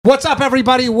What's up,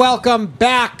 everybody? Welcome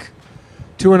back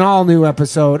to an all-new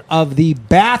episode of The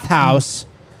Bathhouse,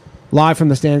 live from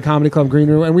the Stand Comedy Club Green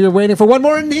Room. And we are waiting for one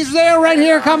more, and he's there right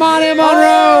here. Come on in,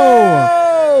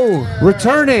 Monroe!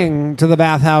 Returning to The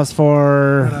Bathhouse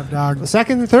for what up, dog? the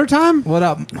second, third time? What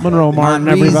up? Monroe Martin,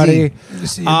 everybody. Good to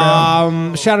see you,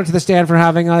 bro. Shout out to the Stand for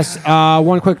having us.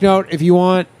 One quick note, if you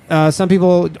want, some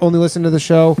people only listen to the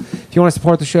show. If you want to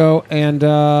support the show and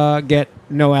get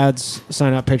no ads,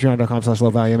 sign up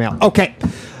patreon.com/low-value-mail. Okay.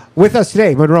 With us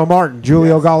today, Monroe Martin,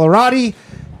 Giulio Gallerati,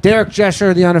 Derek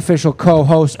Jesher, the unofficial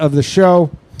co-host of the show.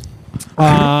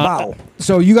 Wow.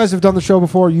 So you guys have done the show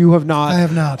before. You have not. I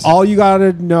have not. All you got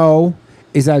to know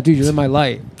is that, dude, you're in my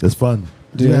light. It's fun.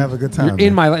 Dude, you have a good time. You're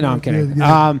in my light. No, I'm kidding. Good.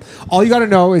 All you got to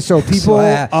know is so people.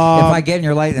 if I get in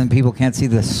your light, then people can't see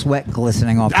the sweat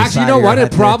glistening off the Actually, side you know of your what?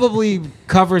 head. It probably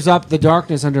covers up the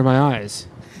darkness under my eyes.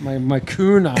 My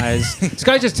coon eyes. This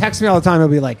guy just texts me all the time. He'll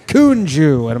be like, "Coon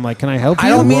Jew," and I'm like, "Can I help you?"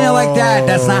 I don't mean it like that.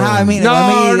 That's not how I mean it. No,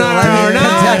 Let me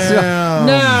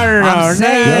no.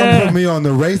 Don't put me on the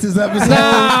racist episode.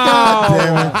 God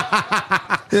damn it.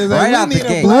 Like, Right out the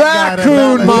gate.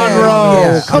 Raccoon Monroe.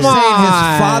 Yeah. Come I'm on. saying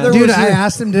his father Dude, was I a-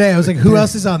 asked him today. I was like, "Who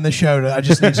else is on the show?" I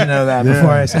just need to know that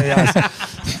before I say yes.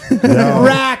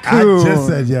 Raccoon. I just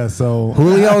said yes, so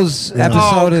Julio's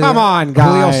episode. Oh, come on,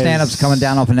 Julio guys. stand-up's coming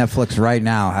down off of Netflix right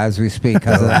now as we speak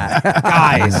because of that.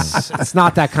 Guys, it's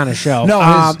not that kind of show. No,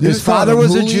 you his just call father him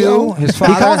was a Julio? Jew. His he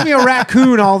calls father. me a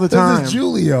raccoon all the time. this is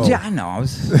Julio. Yeah, I know. I'm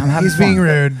having He's fun. being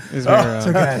rude. It's very It's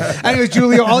okay. Anyways,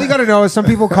 Julio, all you got to know is some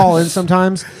people call in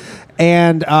sometimes,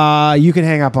 and you can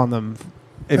hang up on them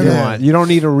if you Yeah. want. You don't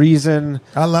need a reason.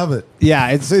 I love it. Yeah,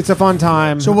 it's a fun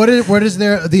time. So what is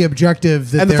the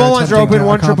objective that and the they're phone lines are attempting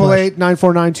open, to accomplish?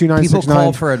 1-888-949-2969. People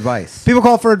call for advice. People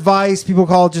call for advice. People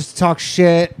call just to talk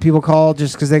shit. People call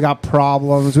just because they got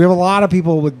problems. We have a lot of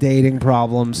people with dating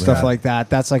problems, stuff Yeah. like that.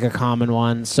 That's like a common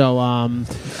one. So A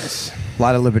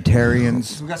lot of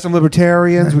libertarians. we got some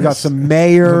libertarians. We got some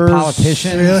mayors.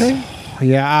 Politicians. Really?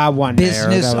 Yeah, one mayor.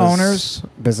 Business That was- owners.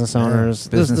 Business owners.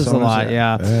 Business There's a owners, lot,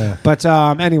 yeah. yeah. But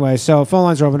anyway, so phone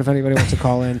lines are open if anybody wants to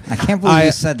call in. I can't believe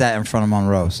you said that in front of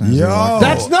Monroe. Yo.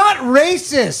 That's not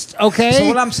racist, okay? So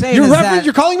what I'm saying you're is that-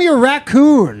 you're calling me a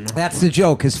raccoon. That's the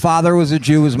joke. His father was a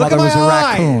Jew. His Look mother at was my a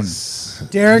raccoon. eyes.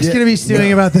 Derek's Yeah. going to be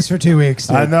stewing about this for 2 weeks.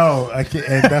 Dude. I know. I can't,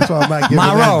 and that's why I'm not giving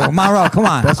in. Monroe, come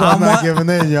on. That's why I'm not giving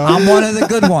in, yo. I'm one of the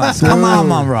good ones. Come on, Dude.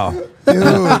 Monroe. Dude,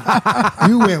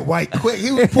 you went white quick.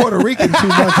 He was Puerto Rican 2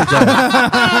 months ago.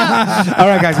 All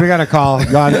right, guys, we got a call.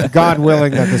 God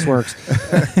willing that this works.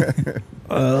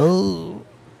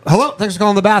 Hello, thanks for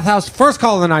calling the Bathhouse. First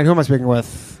call of the night. Who am I speaking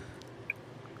with?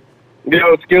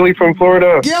 Yo, it's Gilly from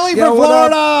Florida. Gilly Yo, from what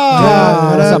Florida.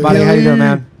 up? What's up, buddy? How you doing,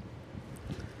 man?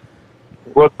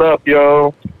 What's up,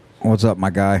 yo? What's up, my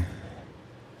guy?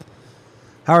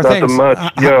 How are Nothing things?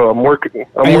 much. Yo, I'm working.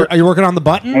 Are you working on the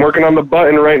button? I'm working on the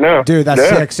button right now. Dude, that's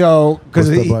Yeah. sick. So, because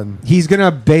What's the button? he's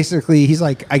gonna basically, he's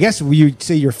like, I guess you'd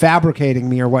say you're fabricating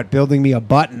me or what, building me a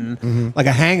button, like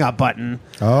a hang-up button.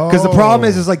 Because the problem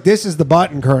is like this is the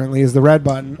button currently, is the red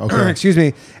button. Okay. Excuse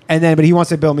me. And then, but he wants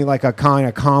to build me like a kind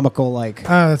of comical, like,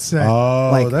 Oh, that's sick.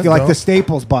 like that's the dope.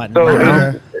 Staples button. So you know?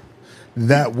 Okay.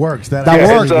 That works. That That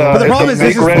actually works. It's But the problem is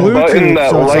this big is red Bluetooth, button that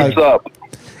so it's lights like- up.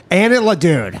 And it,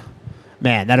 dude,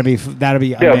 man, that'd be but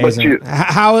amazing. you-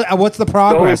 How? What's the The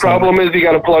progress? only of it? problem is you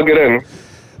got to plug it in.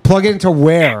 Plug it into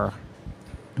where?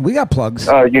 We got plugs.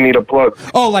 You need a plug.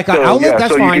 Oh, like an So, outlet? yeah,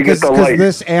 That's so you fine can get because the light.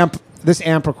 this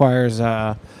amp requires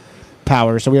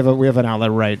power. So we have an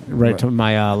outlet right to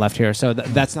my left here. So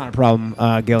that's not a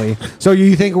problem, Gilly. So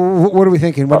you think? What are we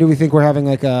thinking? When do we think we're having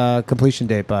like a completion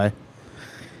date by?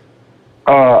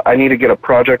 I need to get a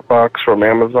project box from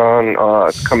Amazon.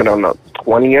 It's coming on the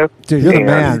 20th. Dude, you're the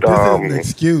man. This is an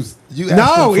excuse. You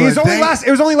asked No, him he's for a only date, last.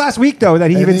 It was only last week though that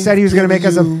he and even he's said he was going to make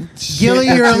us a. giving you shit Gilly,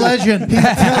 that you're a you- legend. He's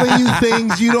telling you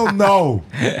things you don't know.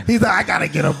 He's like, I gotta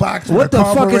get a box. For What the the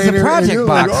fuck is a carburetor," project and you're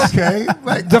box? Like, okay,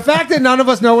 like, The fact that none of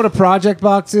us know what a project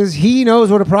box is, he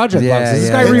knows what a project Yeah, box is. This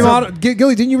yeah, guy yeah. remodeled.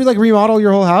 Gilly, didn't you like remodel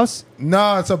your whole house?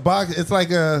 no, it's a box. It's like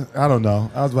a. I don't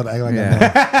know. I was about to act like I know.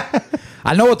 Yeah.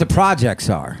 I know what the projects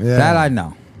are. Yeah. That I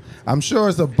know. I'm sure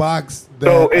it's a box that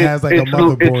So has like a it's-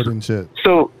 motherboard and shit.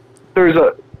 So there's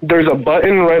a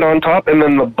button right on top, and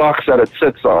then the box that it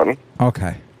sits on.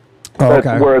 Okay.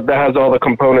 That's where that has all the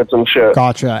components and shit.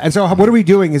 Gotcha. And so, what are we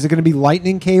doing? Is it going to be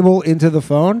lightning cable into the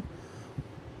phone?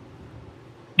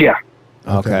 Yeah.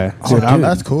 Okay. Oh, dude,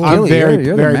 that's cool. I'm Gilly, very,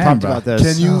 you're the very man, pumped bro. about this.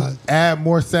 Can you add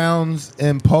more sounds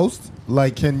in post?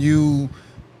 Like, can you?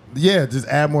 Yeah, just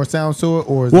add more sounds to it,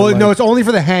 or is Well, it like, no, it's only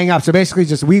for the hang up. So basically,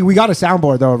 just we got a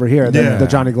soundboard though over here, Yeah. the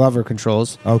Johnny Glover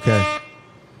controls. okay.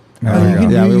 Oh, you can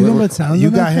Yeah, you we- can put sounds You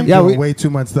on got that him thing? Yeah, doing we- way too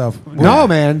much stuff. No,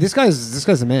 man, this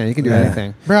guy's a man. He can do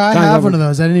anything. Bro, I Johnny's have over- one of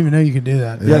those. I didn't even know you could do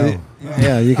that. Yeah,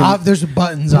 yeah, you can. There's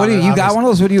buttons What on do it. you got? One of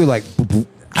those? What do you like?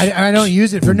 I don't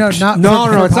use it for not no,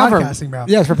 for it's not for podcasting, bro.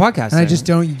 Yeah, it's for podcasting. And I just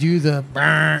don't do the.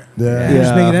 Yeah.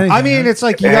 Just make it anything, I mean, man. it's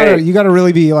like you gotta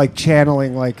really be like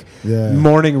channeling like Yeah.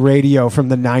 morning radio from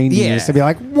the '90s Yeah. to be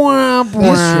like wah, That's true.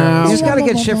 wah. You just got to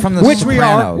get shit from the Which we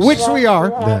are. Sopranos. Which we are.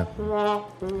 Yeah. Wow.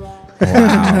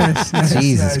 Nice,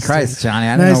 Jesus nice, Christ, Johnny.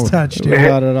 I Nice don't know. touch, dude.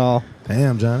 Not at all.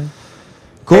 Damn, Johnny.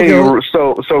 Cool. Hey, Gil.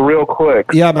 so real quick.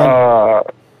 Yeah, man.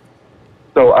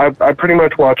 So I pretty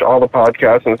much watch all the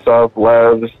podcasts and stuff.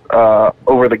 Lev's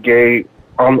Over the Gate,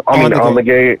 on the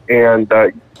Gate, and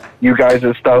you guys'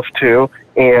 stuff too.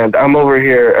 And I'm over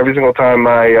here every single time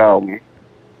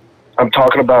I'm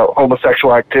talking about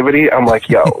homosexual activity. I'm like,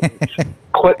 yo,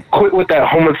 quit with that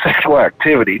homosexual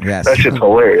activity. Yes. That shit's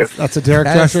hilarious. That's a Derek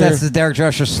That's Drescher. the Derek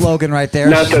Drescher slogan right there.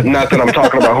 Not that I'm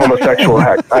talking about homosexual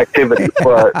activity,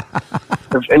 but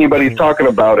if anybody's talking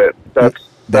about it,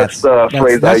 that's the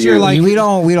phrase I that's your, use. like- we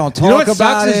don't talk You know what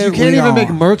about sucks it. is you can't We even don't- make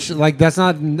merch. Like that's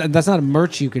not a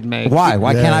merch you could make. Why?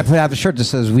 Why Yeah. can't I have a shirt that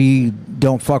says "We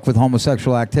don't fuck with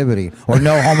homosexual activity" or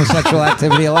 "No homosexual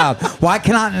activity allowed"? Why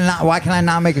can I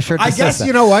not make a shirt? That I says guess that?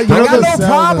 you know what. You I know got the no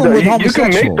problem with You can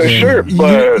homosexuals. make the shirt, You-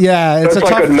 but yeah, it's that's a like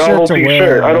tough a shirt to novelty wear.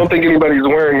 shirt. I don't think anybody's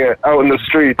wearing it out in the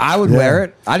streets. I would Yeah. wear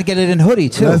it. I'd get it in hoodie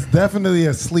too. That's definitely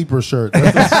a sleeper shirt.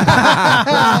 That's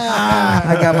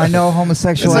I got my no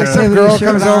homosexual It's like some activity girl shirt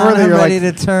comes on. over and I'm you're ready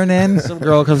like- to turn in. Some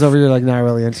girl comes over, you're like not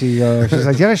really into. You go. She's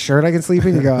like, "Do you have a shirt I can sleep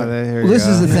in?" You go. Here you This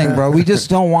go. is the thing, bro. We just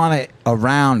don't want it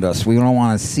around us. We don't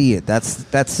want to see it. That's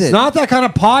it. It's not that kind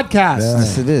of podcast.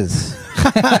 Yes, it is.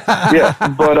 Yeah,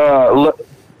 but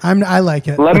I like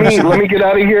it. let me get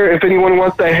out of here. If anyone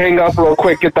wants to hang up real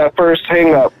quick, get that first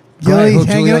hang up. Gilly's Go ahead,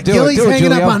 hanging Julio, up. do it, Gilly's do it,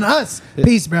 hanging up Julio. on us.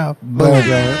 Peace, bro.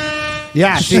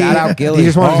 Yeah, Shout out Gilly. He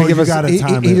just wanted Oh, to give you us. gotta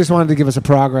time He it. just wanted to give us a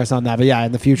progress on that. But yeah,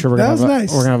 in the future we're That gonna was have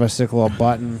nice. we're gonna have a sick little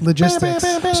button. Logistics.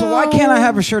 So why can't I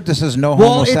have a shirt that says "No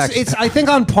Well, homosexual"? it's I think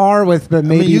on par with, but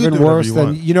maybe you can even do whatever worse you than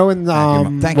want. you know in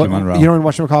Thank you, Monroe. you know in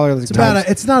whatchamacallit It's bad.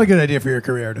 It's not a good idea for your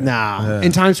career. Dude. Nah,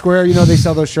 in Times Square, you know they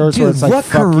sell those shirts where Dude, it's like what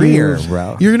fuck career, you.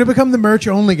 bro? You're gonna become the merch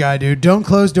only guy, dude. Don't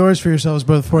close doors for yourselves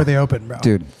before they open, bro.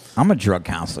 Dude, I'm a drug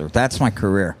counselor. That's my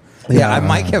career. Yeah, I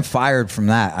might get fired from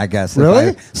that, I guess.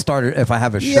 Really? If I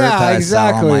have a shirt Yeah, that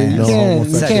exactly. I You sell on my can't-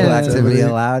 you sexual can't- activity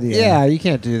allowed. Yeah, you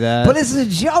can't do that. But it's a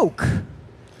joke.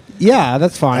 yeah,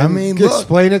 that's fine. I mean, look.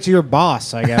 explain it to your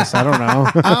boss. I guess I don't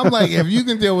know. I'm like, if you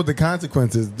can deal with the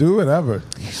consequences, do whatever.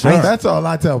 That's all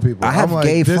I tell people. I have I'm like,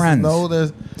 gay just friends. know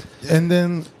there's, and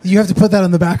then You have to put that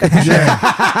on the back of the shirt.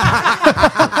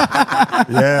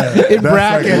 yeah, In that's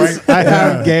brackets, like, I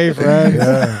have gay friends.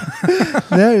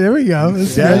 There we go.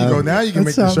 That's There good. you go. Now you can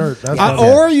That's make the something. shirt. That's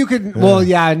funny. Or you could, well,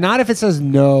 yeah, not if it says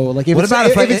no. Like if, What it's, about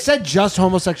if, if it said just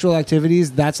homosexual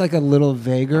activities, that's like a little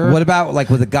vaguer. What about like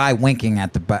with a guy winking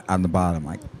at on the bottom,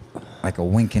 like a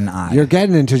winking eye? You're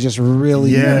getting into just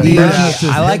really Yeah, murky- that's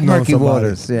just I like hitting on murky somebody.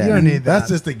 waters. Yeah. You don't need that. That's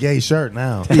just a gay shirt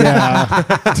now. yeah,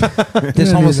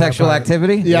 This homosexual part.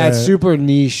 activity. yeah, it's Yeah. super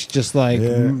niche, just like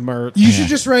Yeah. merch. You should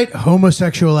just write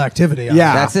homosexual activity. On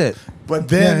Yeah. That's it. But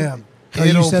then Yeah, yeah. Oh, you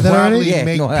it'll said that already? probably Yeah,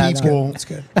 make go ahead. people That's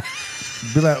good.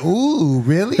 be like, "Ooh,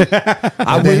 really?"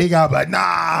 And then he got like,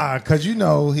 "Nah," because you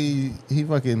know he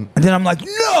fucking And then I'm like,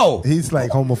 no, he's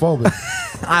like homophobic.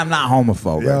 I'm not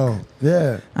homophobic. Yo,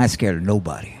 yeah, I ain't scared of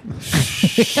nobody.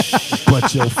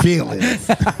 but your feelings.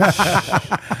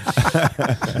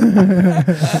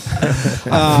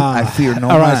 I fear no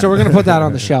All right, man. so we're gonna put that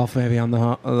on the shelf, maybe on the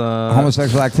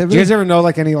homosexual Do activity. you guys ever know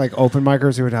like any like open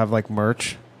micers who would have like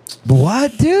merch?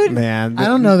 What, dude? Man, I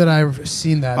don't know that I've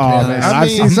seen that. to Oh be man, honest. I I've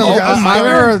mean, seen some. open I mic-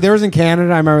 remember there was in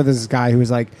Canada. I remember this guy who was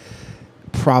like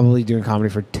probably doing comedy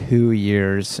for 2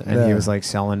 years, and he Yeah. was like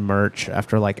selling merch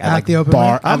after like At like the open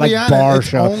bar mic? at I'll like be honest, bar it's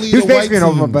show. only He was the basically an white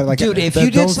open, scene. but like Dude, if that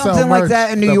you did don't sell something like merch.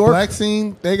 that in New the York, black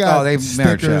scene, they got Oh, they merch,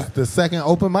 stickers. yeah. The second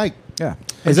open mic. yeah.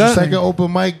 is The that second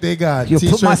open mic, they got You put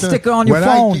t-shirts. my and- sticker on your when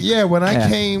phone. when I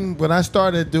Yeah. when I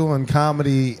started doing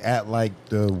comedy at like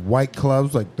the white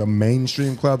clubs, like the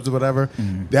mainstream clubs or whatever,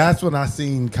 that's when I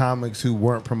seen comics who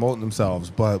weren't promoting themselves.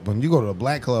 But when you go to the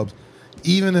black clubs,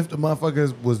 even if the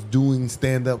motherfuckers was doing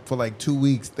stand up for like 2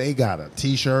 weeks, they got a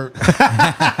t-shirt,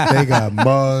 they got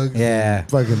mugs, Yeah.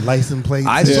 fucking license plates.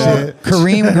 I and saw shit.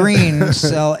 Kareem Green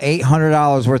sell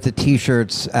 $800 worth of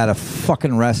T-shirts at a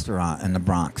fucking restaurant in the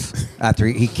Bronx after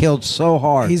he killed so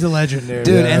hard. He's a legend, dude.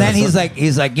 Dude, Yeah, and then that's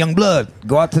he's like, young blood,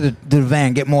 go out to the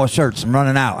van, get more shirts. I'm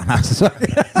running out. And I was like,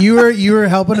 You were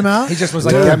helping him out. he just was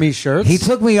like Yeah. get me shirts. he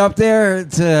took me up there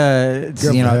to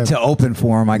for him. to open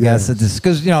for him, I guess,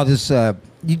 because this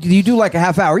you do like a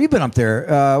half hour. You've been up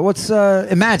there. What's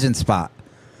Imagine Spot?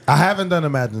 I haven't done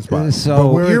Imagine Spot. So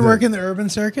but where You're is it? working the urban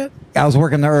circuit? I was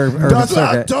working the urban That's what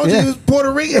I circuit. told you he was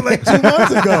Puerto Rican like 2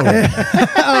 months ago.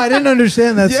 Oh, I didn't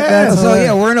understand that. Yeah. So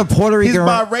yeah, we're in a Puerto He's Rican.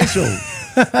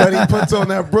 biracial, but he puts on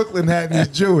that Brooklyn hat and he's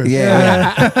Jewish.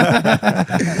 Yeah.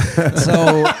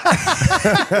 So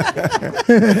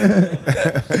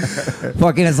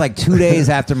fucking, it's like 2 days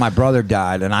after my brother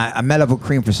died, and I met up with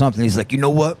Cream for something. He's like, you know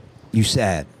what? You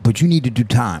sad, but you need to do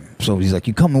time. So he's like,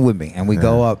 you coming with me? And we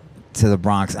go up to the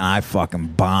Bronx, and I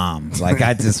fucking bombed. Like,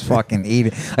 I just fucking eat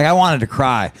it. Like, I wanted to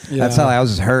cry. That's how I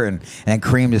was just hurting. And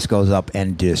Cream just goes up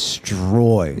and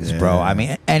destroys, bro. I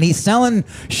mean, and he's selling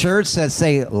shirts that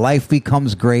say, life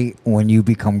becomes great when you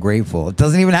become grateful. It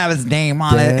doesn't even have his name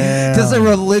on it. Just a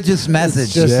religious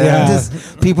message.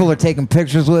 Just people are taking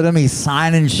pictures with him. He's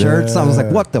signing shirts. I was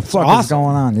like, what the fuck is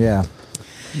going on? Yeah.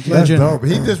 That's dope.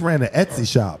 He just ran an Etsy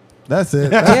shop. That's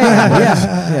it.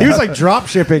 He was like drop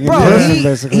shipping in Bro, person,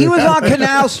 basically. he was on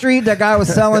Canal Street. That guy was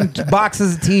selling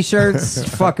boxes of T-shirts,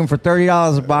 fucking for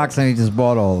 $30 a box, and he just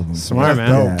bought all of them. Smart,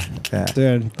 man. Yeah.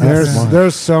 Dude,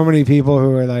 there's so many people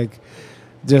who are like,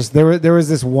 just there was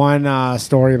this one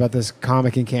story about this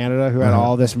comic in Canada who had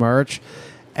all this merch,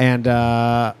 and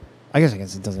I guess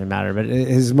it doesn't matter, but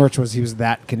his merch was he was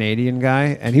that Canadian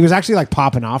guy, and he was actually like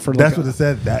popping off for. That's what it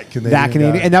said. That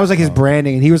Canadian. Guy. And that was like his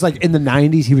branding, and he was like in the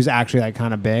 '90s. He was actually like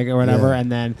kind of big or whatever,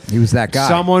 and then He was that guy.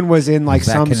 someone was in like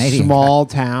some Canadian small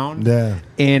town. Yeah.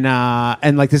 In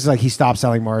and like this is like he stopped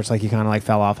selling merch, like he kind of like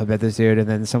fell off a bit, this dude, and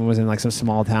then someone was in like some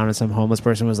small town, and some homeless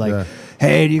person was like,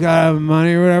 "Hey, do you got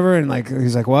money or whatever?" And like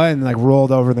he's like, "What?" And like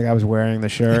rolled over, and the guy was wearing the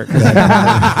shirt.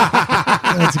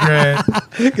 That's great.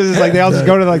 Because it's like they all just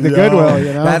go to like the Goodwill,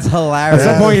 you know. That's hilarious.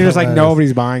 At some point, you're just like, hilarious.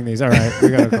 nobody's buying these. All right, we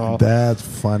got a call. That's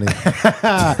funny.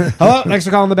 Hello, next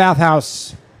to call in the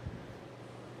bathhouse.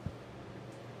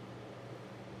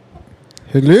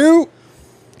 Hello.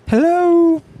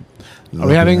 Hello. Are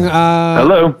we having?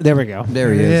 Hello. There we go.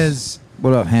 There he is.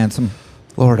 What up, handsome?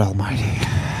 Lord Almighty.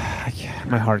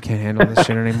 My heart can't handle this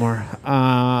shit anymore.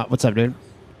 What's up, dude?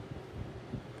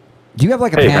 Do you have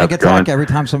like a Hey, panic how's it attack going? every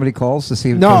time somebody calls to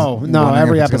see? No. wondering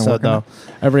Every if it's gonna episode work or though. not?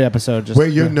 Every episode. Just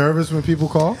Wait, you're nervous when people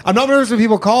call? I'm not nervous when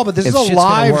people call, but this If is a shit's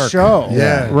gonna live work. show.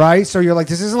 Yeah. Right? So you're like,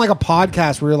 this isn't like a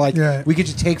podcast where you're like, Yeah. we could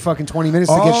just take fucking 20 minutes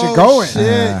to get shit going.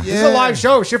 Shit, This is a live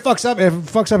show. Shit fucks up. It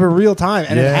fucks up in real time,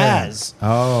 and it has.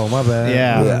 Oh, my bad.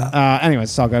 Yeah. Anyways,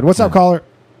 it's all good. What's up, caller?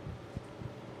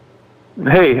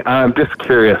 Hey, I'm just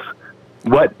curious.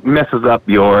 What messes up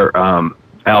your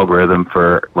algorithm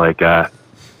for like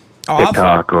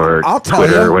TikTok or I'll tell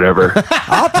Twitter you. or whatever?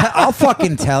 I'll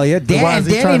fucking tell you. Why is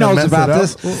he Danny trying to knows mess about it up?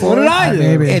 this. What did I do?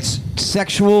 Maybe. It's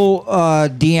sexual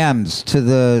DMs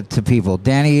to people.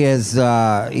 Danny is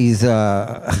he's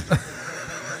My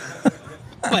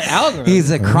algorithm. he's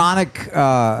a chronic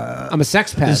I'm a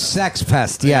sex pest. sex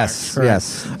pest. Yes,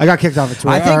 yes. I got kicked off of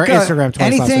Twitter I think, or Instagram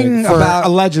twice last anything week for about-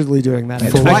 allegedly doing that.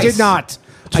 Twice. I did not.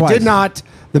 I Twice. did not.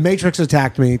 The Matrix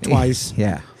attacked me twice.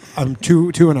 Yeah. I'm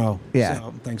 2-0. Yeah,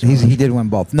 So, thanks. he did win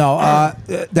both. No,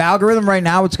 the algorithm right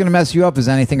now, what's going to mess you up is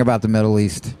anything about the Middle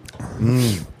East.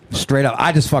 Straight up,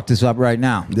 I just fucked this up right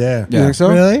now. Yeah. You think so?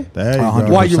 Really? There you 100%.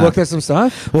 go. Why, you looked at some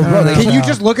stuff? Well, bro, Can you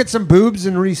just look at some boobs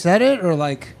and reset it, or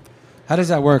like, how does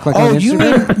that work? Like, Oh, on you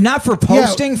Instagram? mean not for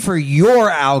posting, for your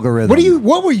algorithm?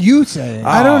 What were you saying?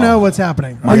 I don't know what's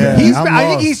happening. Yeah, I think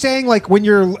lost. he's saying like when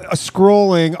you're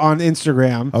scrolling on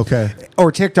Instagram Okay.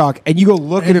 or TikTok and you go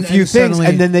look at a And- few and things suddenly-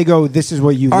 and then they go, this is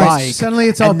what you right, like. suddenly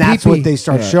it's all and that's pee-pee. what they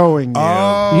start showing you.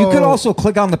 Oh. You could also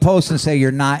click on the post and say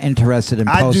you're not interested in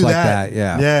I posts do like that. that.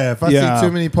 Yeah. Yeah. If I Yeah. see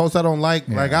too many posts I don't like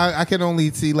I can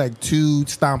only see like 2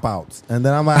 stomp outs. And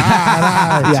then I'm like,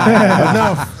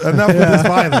 enough with this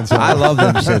violence. I love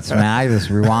them shits, man. I just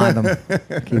rewind them,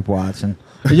 keep watching.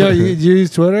 Yo, you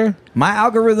use Twitter? My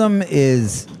algorithm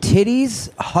is titties,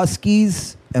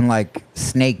 huskies, and like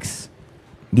snakes.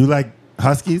 You like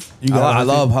huskies? You got a I husky?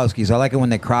 love huskies. I like it when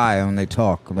they cry and when they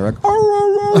talk. And they're like, "Oh,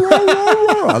 oh, oh,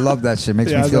 oh, oh." I love that shit.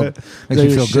 Makes Yeah, me feel is that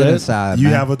good your shit? inside. You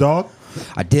man. have a dog?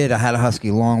 I did. I had a husky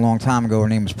a long, long time ago. Her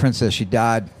name was Princess. She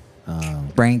died.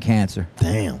 Brain cancer.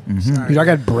 Damn. You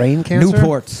got brain cancer?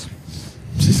 Newports.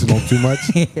 She smoked too much?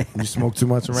 You smoke too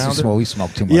much around her? We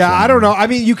smoke too much. Yeah, around I don't her. know. I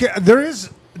mean, you can.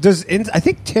 I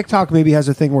think TikTok maybe has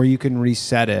a thing where you can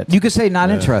reset it. You could say not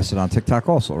interested on TikTok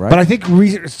also, right? But I think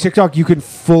TikTok you can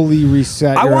fully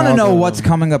reset. I your want to know algorithm. what's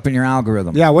coming up in your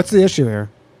algorithm. Yeah, what's the issue here?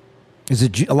 Is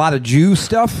it a lot of Jew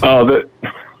stuff? Oh,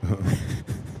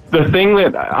 the thing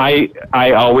that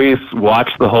I always watch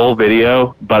the whole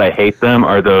video, but I hate them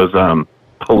are those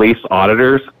police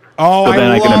auditors Oh, So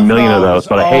then I get a million of those,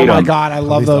 but I hate Oh my them. god, I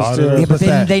love These those auditors. too. Yeah, but What's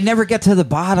that? they never get to the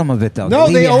bottom of it though. No,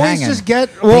 leave they you always hanging. just get.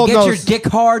 They Well, get no, your dick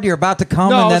hard. You're about to come,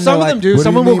 no, and then some they're of them like, do. What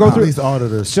Some do of you them will mean go through. police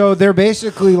auditors? So they're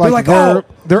basically like like, they're oh,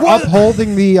 they're what?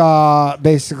 upholding the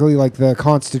basically like the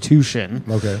Constitution.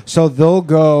 Okay. So they'll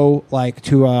go like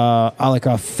to like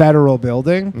a federal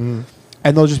building.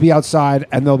 And they'll just be outside,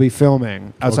 and they'll be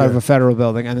filming outside Okay. of a federal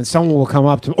building, and then someone will come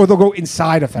up to, or they'll go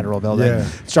inside a federal building, Yeah.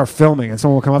 start filming, and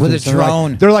someone will come up With to a them, and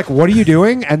drone. They're like, "What are you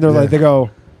doing?" And they're Yeah. like, they go,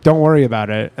 "Don't worry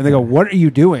about it." And they go, "What are you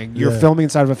doing? You're Yeah. filming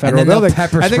inside of a federal then they'll building."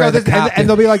 pepper And they spray go, the "This-" cop. and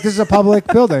they'll be like, "This is a public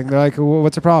building." They're like, well,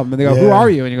 "What's the problem?" And they go, "Who Yeah. are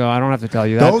you?" And you go, "I don't have to tell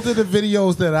you that." Those are the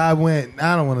videos that I went.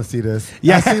 I don't want to see this.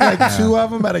 Yeah. I seen like 2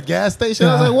 of them at a gas station.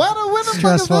 I was like, "What? When the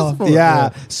fuck is Stressful. this for?" Yeah.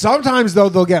 Sometimes though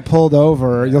they'll get pulled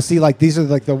over. You'll see like these are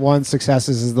like the one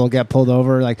successes is they'll get pulled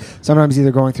over. Like sometimes either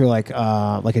going through like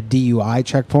a DUI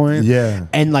checkpoint. Yeah.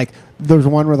 And like there's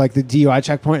one where like the DUI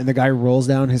checkpoint and the guy rolls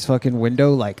down his fucking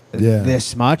window like Yeah.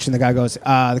 this much, and the guy goes,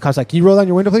 the cop's like, "Can you roll down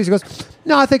your window, please?" He goes,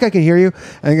 "No, I think I can hear you."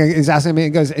 And he's asking me,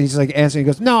 and he's like answering.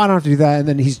 He goes, "No, I don't have to do that." And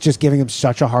then he's just giving him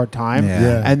such a hard time. Yeah.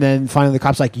 Yeah. And then finally the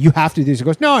cop's like, "You have to do this." He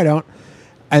goes, "No, I don't."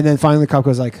 And then finally the cop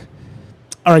goes like,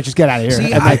 "All right, just get out of here."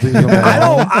 See, And, like,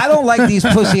 I don't like these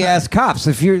pussy ass cops.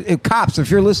 If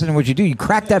you're listening to what you do, you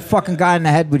crack that fucking guy in the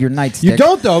head with your nightstick. You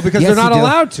don't, though, because Yes, they're not you do.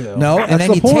 allowed to. No, That's and then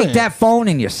the you point. take that phone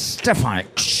and you step on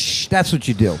it. That's what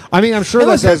you do. I mean, I'm sure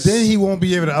But that says then he won't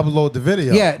be able to upload the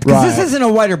video. Yeah, because Right. this isn't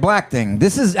a white or black thing.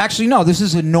 This is actually no. This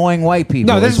is annoying white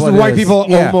people. no. This is what it white people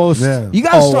Yeah. almost. Yeah. You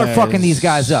got to start always. fucking these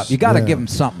guys up. You got to Yeah. give them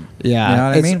something. Yeah, you know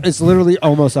what I it's, mean? it's literally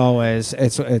almost always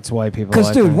it's white people.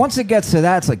 Because I dude, think. once it gets to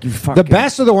that, it's like you fucking. the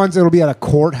best are the ones that'll be at a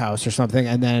courthouse or something,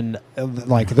 and then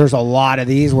like there's a lot of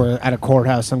these where at a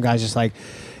courthouse some guy's just like,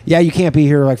 "Yeah, you can't be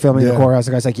here like filming the Yeah. courthouse."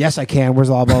 The guy's like, "Yes, I can." Where's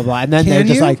blah blah blah, and then they're Can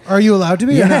just you? like, Are you allowed to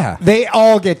be? or not? Yeah. they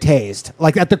all get tased.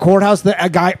 Like at the courthouse, a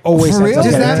guy always For ends real? up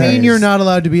Does getting that tased. mean you're not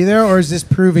allowed to be there, or is this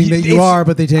proving that you It's- are,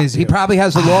 but they tase you? He probably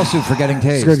has a lawsuit for getting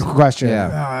tased. It's a good question.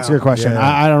 Yeah. It's a good question.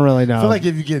 Yeah. I don't really know. I feel like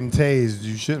if you're getting tased,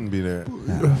 you shouldn't be there.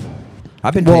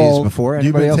 I've been Well, tased before. you've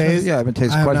Anybody been else? tased? Yeah, I've been I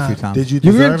tased have quite a not. few times. Did you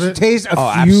You've been deserve it? tased a few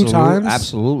absolutely, times.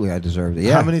 Absolutely, I deserved it.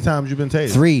 Yeah. How many times you been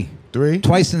tased? 3. 3?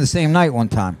 Twice in the same night one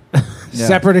time. Yeah.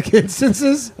 Separate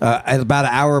instances. About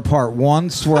an hour apart.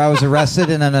 Once where I was arrested,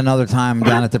 and then another time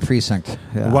down at the precinct.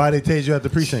 Yeah. Why they tased you at the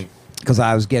precinct? Because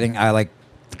I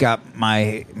got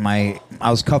my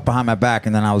I was cuffed behind my back,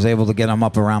 and then I was able to get them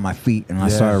up around my feet, and I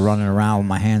Yeah. started running around with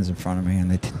my hands in front of me,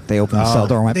 and they opened the cell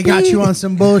door and went. They got "Beep." you on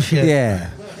some bullshit. Yeah.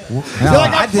 They're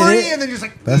like, I "I'm did free," it. and then just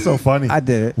like, That's so funny. I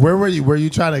did it. Where were you? Were you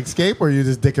trying to escape or were you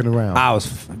just dicking around? I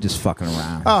was just fucking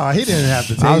around. Oh, he didn't have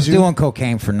to tase I was you. doing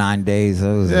cocaine for 9 days.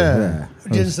 It was, Yeah.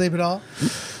 Didn't sleep at all.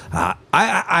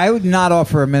 I would not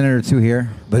offer a minute or two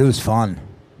here, but it was fun.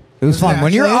 It was Was it fun.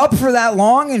 When you're actually? up for that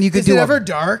long and you could Is do it a ever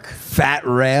dark? fat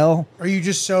rail, Or are you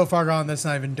just so far gone that's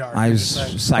not even dark? I You're was just like-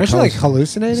 psychosis. Aren't you, like,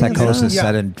 hallucinating and Psychosis stuff?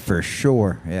 set Yeah. in for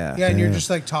sure. Yeah. yeah, and you're just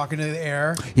like talking to the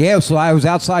air. Yeah, so I was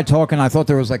outside talking. I thought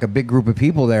there was like a big group of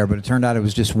people there, but it turned out it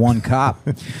was just one cop.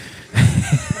 It's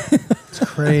He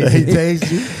crazy.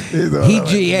 tased you.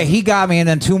 He got me, and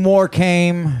then 2 more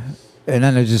came, and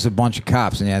then there's just a bunch of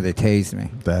cops, and yeah, they tased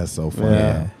me. That's so funny.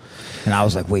 Yeah. And I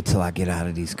was like, wait till I get out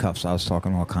of these cuffs. I was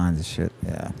talking all kinds of shit.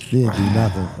 Yeah. He didn't do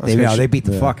nothing. They beat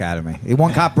the fuck out of me.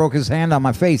 One cop broke his hand on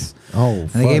my face. Oh, And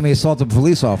they gave me assault of a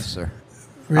police officer.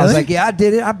 I was Really? like, yeah, I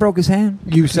did it. I broke his hand.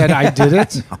 you said I did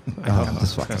it. I'm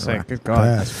just fucking around. Good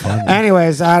God. That's funny.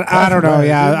 Anyways, I don't know. right.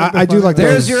 Yeah, I do like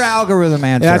There's those. your algorithm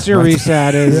answer. That's your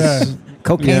reset. Is Yeah.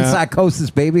 Cocaine Yeah.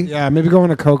 psychosis, baby. yeah, maybe go on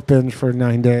a coke binge for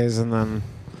 9 days and then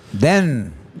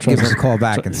Then give us a call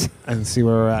back and see. see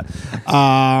where we're at.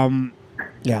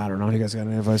 Yeah, I don't know. You guys got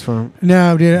any advice for him?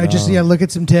 No, dude. I just look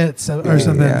at some tits or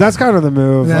something. Yeah. That's kind of the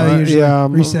move. Yeah, usually yeah,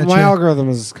 reset my you. algorithm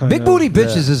is kind Big of booty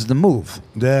bitches is the move.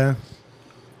 Yeah.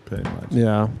 Pretty much.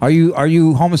 Yeah. Are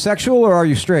you homosexual or are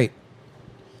you straight?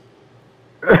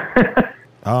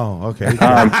 Oh, okay.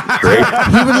 Straight.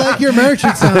 He would like your merch.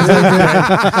 It sounds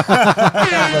like.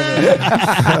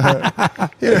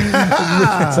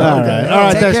 It's all right. All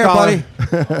right, Take thanks, care, caller.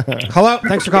 buddy. Hello.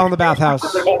 Thanks for calling the bathhouse.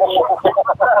 You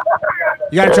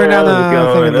got to turn down How's it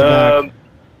the thing in the going? back.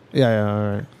 Yeah,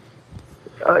 all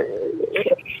right.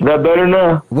 Is that better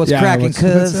now? What's Yeah, cracking, what's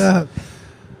cuz? up?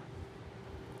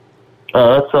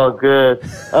 That's all good.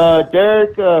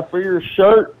 Derek, for your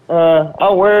shirt,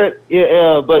 I'll wear it.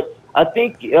 Yeah, but I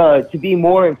think to be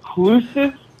more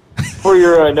inclusive for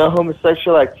your no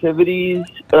homosexual activities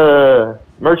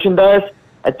merchandise,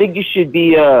 I think you should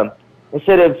be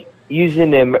instead of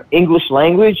using the English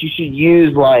language, you should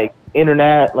use like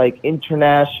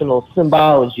international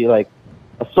symbology, like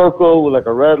a circle with like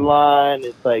a red line.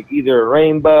 It's like either a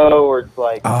rainbow or it's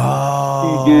like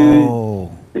two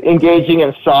dudes engaging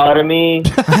in sodomy,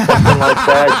 something like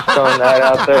that. Just throwing that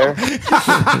out there.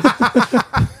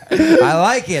 I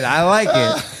like it.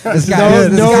 This guy, No,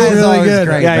 this no, guy is really always good.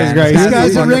 great. Yeah, he's man. great. This This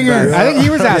guy's a fucking ringer. best. I think he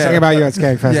was asking about you at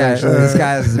Skankfest, Yeah, actually. this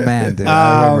guy is the man, dude.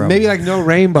 I remember him. Maybe like no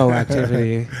rainbow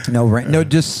activity.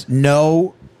 just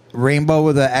no rainbow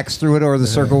with an X through it or the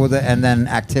circle with it, and then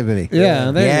activity.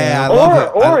 Yeah, there you yeah, I go. love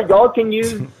it. Or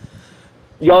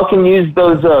y'all can use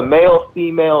those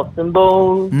male-female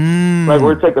symbols, like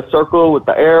where it's like a circle with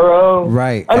the arrow.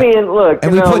 Right. I mean, look,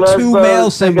 And you we know, put two lesbos, male they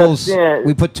symbols. got-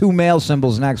 We put two male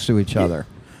symbols next to each other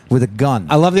with a gun.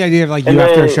 I love the idea of like you And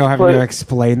after a then show having to put-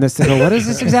 explain this to go, what is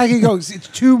this exactly? You go, it's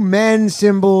two men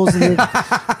symbols and they're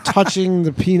touching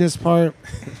the penis part.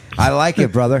 I like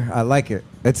it, brother. I like it.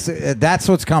 It's that's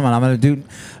what's coming. I'm gonna do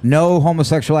no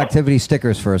homosexual activity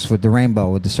stickers first with the rainbow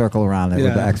with the circle around it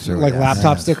with the X through it. Like Yes.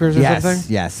 laptop stickers or Yes, something?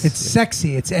 yes. It's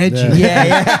sexy. It's edgy.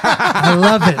 yeah. I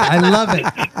love it. I love it.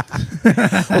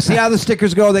 We'll see how the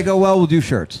stickers go. They go well. We'll do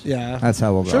shirts. Yeah. That's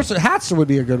how we'll go. Shirts, hats would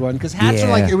be a good one because hats are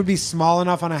Yeah. like, it would be small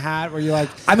enough on a hat where you're like,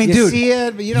 I mean, you dude, see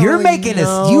it, but you don't you're really making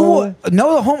know.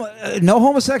 no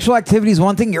homosexual activity is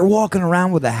one thing. You're walking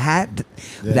around with a hat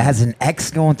that has an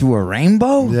X going through a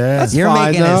rainbow. Yeah. That's you're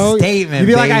fine, making though. a statement. You'd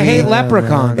be like, I hate baby.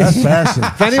 leprechauns. That's fashion.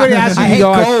 If anybody asks you, I you hate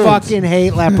go, I gold. fucking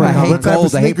hate I leprechauns. hate What type of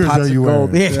gold. I hate sneakers pots are of you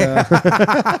gold. wearing?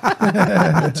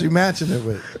 Yeah. What you matching it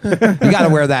with? You got to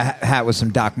wear that hat with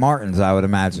some Doc Martens, I would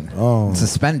imagine. Oh.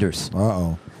 Suspenders.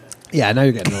 Uh-oh. Yeah, now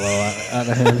you're getting a little out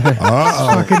of hand.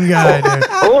 Uh-oh. Fucking guy, dude.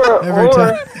 Every Or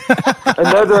time.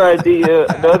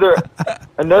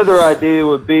 another idea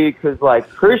would be because like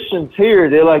Christians here,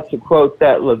 they like to quote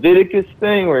that Leviticus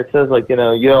thing where it says like, you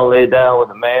know, you don't lay down with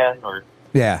a man or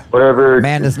Yeah. whatever.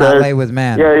 Man it does not says. lay with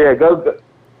man. Yeah, go.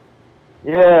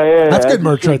 Yeah. That's good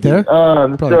merch right there.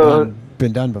 So, Probably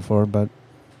been done before, but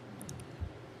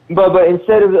but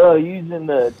instead of using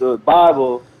the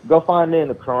Bible, go find it in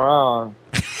the Quran,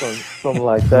 something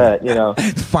like that. You know,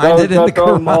 Find it in the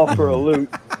throw them Quran. off for a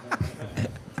loop.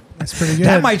 That's pretty good.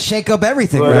 That might shake up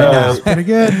everything But, right now. pretty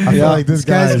good. I feel like this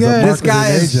guy guy's is good. a This guy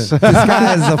marketing is agent. this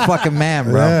guy is a fucking man,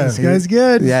 bro. Yeah. This guy's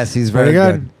good. Yes, he's very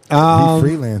very good. good. He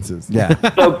freelances. Yeah.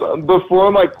 So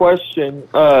before my question,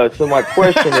 my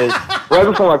question is right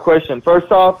before my question.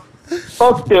 First off,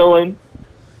 fuck Dylan,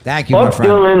 Thank you, my fuck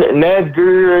friend. Dylan, Ned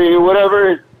Gurry,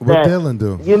 whatever. What that- Dylan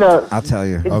do? You know, I'll tell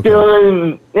you. it's Okay.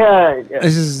 Dylan. Yeah.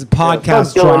 this is Fuck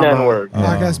podcast Dylan drama. N-word.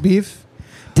 Podcast beef.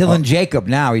 Dylan Jacob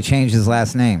now. He changed his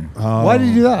last name. Why did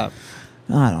you do that?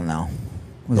 I don't know.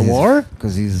 The war?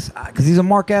 Because he's a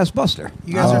mark-ass buster.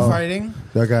 You guys Oh. are fighting.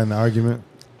 Y'all got an argument?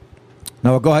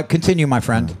 No, go ahead. Continue, my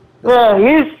friend. Yeah,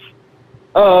 he's.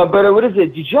 But what is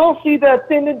it? Did y'all see that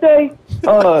thing today?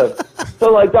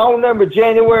 So like I remember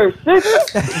January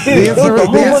 6th. Dude, there was a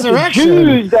whole bunch of insurrection.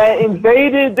 Jews that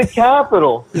invaded the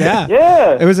Capitol. Yeah.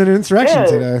 Yeah. It was an insurrection Yeah.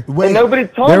 today. And nobody's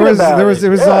talking There was about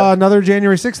it. Yeah. another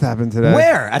January 6th happened today.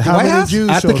 Where? At the How White many House? Jews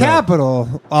At the showed up?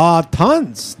 Capitol.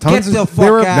 Tons. Get the of- fuck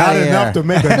they were, out. Not Yeah. enough to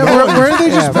make a noise. Weren't they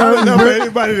just Not enough for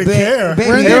anybody to care. Baby,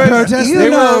 Weren't you they know- protesting? You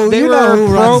know, they you were know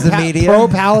who runs the media.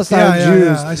 pro-Palestine Yeah, Jews.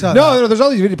 yeah, I saw no, that. no, there's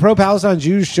all these pro-Palestine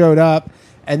Jews showed up,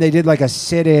 and they did like a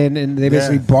sit-in, and they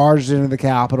basically Yeah. barged into the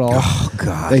Capitol. Oh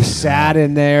God. They sat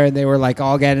in there, and they were like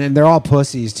all getting, and they're all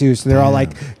pussies too, so they're all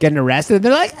like getting arrested. And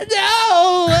they're like,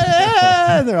 no,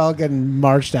 and they're all getting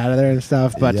marched out of there and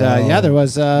stuff. But Yo. yeah, there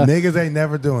was. Niggas ain't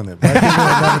never doing it. Black people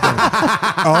ain't never doing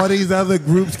it. All these other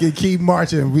groups can keep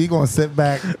marching. We gonna sit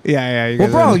back. Yeah. You Well,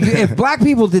 guys bro, are- if black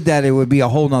people did that, it would be a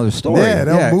whole nother story. Yeah,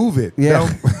 they'll move it. Yeah.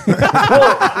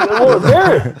 Well,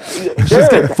 Derek,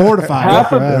 just get fortified. half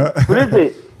after of that. what is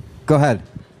it? Go ahead.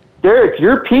 Derek,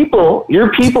 your people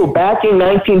back in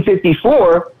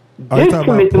 1954 Are you did talking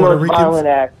commit the about Puerto most Ricans? violent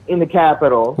act in the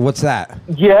Capitol. What's that?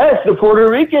 Yes, the Puerto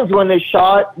Ricans when they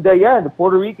shot the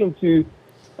Puerto Ricans who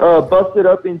busted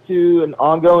up into an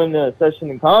ongoing session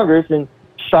in Congress and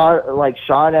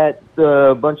shot at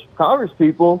a bunch of Congress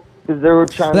people because they were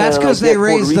trying That's to. because Like, they get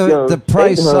Puerto raised Rico the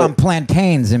price statehood. on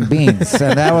plantains and beans,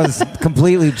 and that was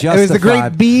completely justified. It was the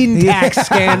great bean tax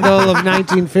scandal of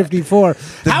 1954.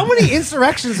 How many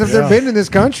insurrections have there been in this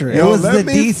country? It Yo, was let the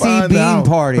me DC find Bean out.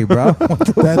 Party, bro.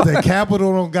 That the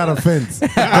Capitol don't got a fence. They're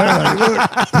like,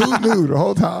 look, who knew the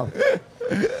whole time?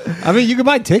 I mean, you can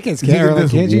buy tickets, You can't, can or, like,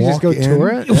 just can't you just go walk in. tour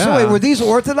it? So wait, were these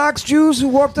Orthodox Jews who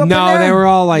walked up in No, there? they were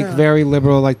all like very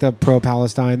liberal, like the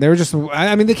pro-Palestine. They were just.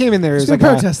 I mean, they came in there. It was Just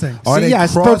like protesting. Are they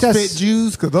yes, CrossFit protests.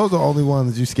 Jews? Because those are the only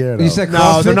ones you scared of. You said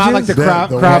No, they're not CrossFit like the Jews? Krav,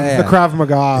 The- the Krav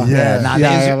Maga. Yeah. Not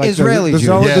like Israeli the, Jews.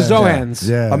 The Yeah. Zohans.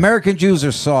 Yeah. American Jews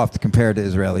are soft compared to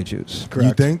Israeli Jews.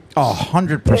 You think? Oh,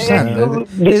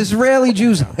 100%. Israeli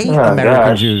Jews hate Oh, American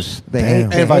gosh. Jews. They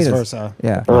Damn. hate And vice hate us. versa.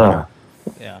 Yeah.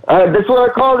 That's what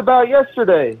I called about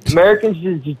yesterday. Americans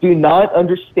just do not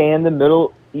understand the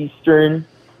Middle Eastern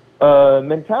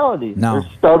mentality. No. They're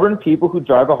stubborn people who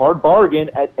drive a hard bargain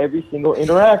at every single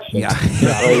interaction. Yeah.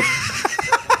 Like,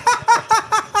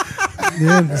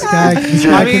 Dude, this guy.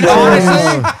 I mean,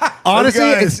 honestly,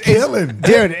 guy it's is killing.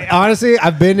 dude. Honestly,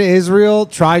 I've been to Israel.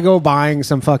 Try go buying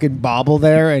some fucking bauble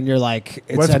there, and you're like,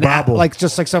 it's What's an bauble? like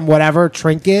just like some whatever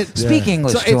trinket. Speak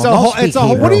English. So to it's them. a Don't whole. speak It's a whole.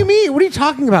 Hebrew. What do you mean? What are you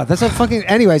talking about? That's a fucking.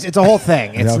 Anyways, it's a whole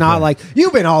thing. It's Yeah, not okay. like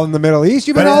you've been all in the Middle East.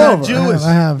 You've But been it's all not over. Jewish.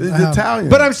 I have. It's I have. Italian.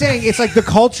 But I'm saying it's like the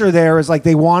culture there is like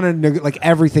they want to like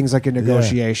everything's like a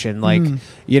negotiation. Like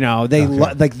you know they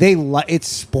it's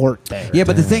sport there. Yeah,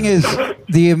 but the thing is,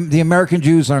 the American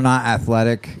Jews are not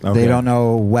athletic. Okay. They don't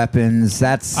know weapons.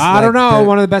 That's I don't know.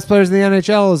 One of the best players in the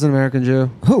NHL is an American Jew.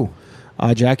 who?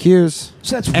 Jack Hughes.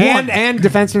 So that's and one. and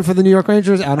defenseman for the New York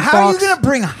Rangers. Adam How are you Fox. going to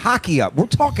bring hockey up? We're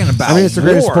talking about. I mean, it's the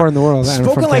greatest war. sport in the world. And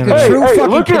Spoken from like Canada. a true fucking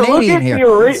look at Canadian here.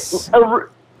 the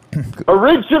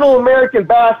original American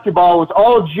basketball was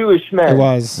all Jewish men. It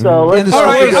was. So let's And the not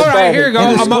scores- forget all right, that. here you go.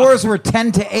 And the Ama- scores were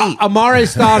 10-8.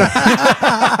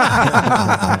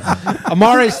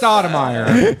 Amare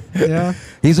Stoudemire. Yeah.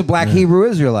 He's a black Hebrew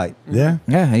Israelite. yeah.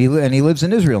 Yeah, he lives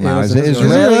in Israel now. lives He's, in an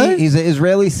Israel. Israeli, Really? he's an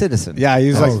Israeli citizen. Yeah, he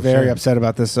was like Oh, very shit. upset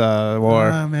about this war.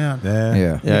 Oh man. Yeah.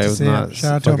 Yeah. Yeah, it to was see not. it.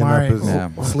 Shout out to Fucking up Amari. his Yeah.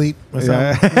 sleep or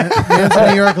Yeah. something. Man's a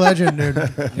New York legend, dude.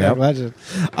 Yeah, legend.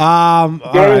 All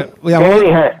right.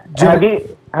 Yeah, Danny,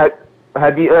 well,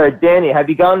 have you, Danny, have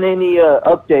you gotten any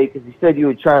update? Because you said you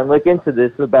would try and look into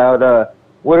this about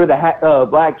what are the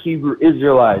black Hebrew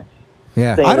Israelites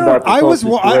Yeah. saying I don't. about the I whole was. I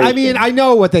situation? mean, I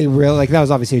know what they really like. That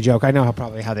was obviously a joke. I know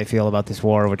probably how they feel about this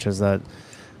war, which is that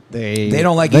they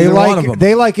don't like they either like one of them.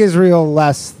 they like Israel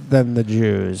less than the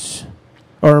Jews,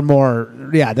 or more.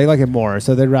 Yeah, they like it more.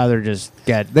 So they'd rather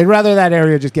that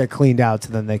area just get cleaned out,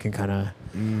 so then they can kind of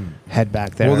head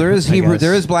back there. Well, there is I Hebrew. guess.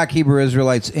 There is black Hebrew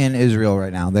Israelites in Israel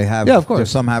right now. They have. Yeah, of course.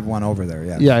 Some have one over there.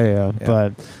 Yeah. Yeah.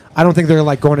 But I don't think they're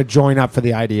like going to join up for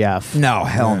the IDF. No,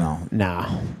 hell no.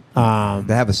 No.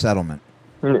 They have a settlement.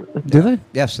 Do they?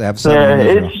 Yes, they have a Yeah, settlement.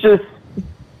 in Israel. it's just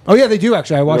Oh yeah, they do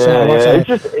actually. I watched that.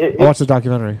 I watched the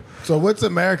documentary. So what's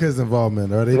America's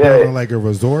involvement? Are they Yeah. building like a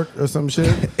resort or some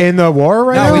shit? In the war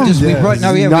right No, now? we just we Yeah. brought,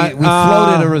 no, yeah, Not- we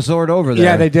floated a resort over there.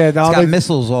 yeah, they did. It's All got they-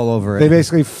 missiles all over it. They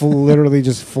basically literally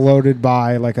just floated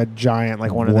by like a giant,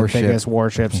 like one of Warship. the biggest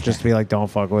warships, just to be like, don't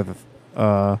fuck with,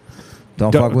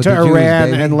 Don't fuck with to the Jews,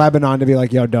 Iran baby. and Lebanon to be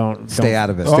like, yo, don't Stay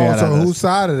out of it. Oh, Stay out so of this. whose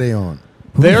side are they on?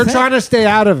 They're trying to stay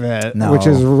out of it, No. which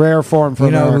is rare form for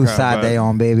You know America. whose side but- they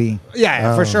on, baby.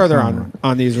 Yeah, for sure they're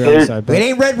on the Israeli It- side. It But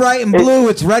ain't red, white, and blue.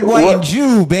 It's red, white, and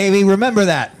Jew, baby. Remember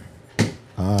that.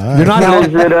 you're not Now, helping.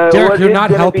 is it, Derek, what you're is not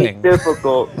gonna helping. Be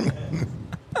difficult.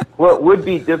 What would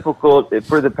be difficult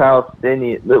for the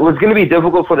Palestinians? What's going to be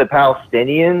difficult for the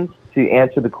Palestinians to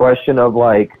answer the question of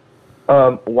like,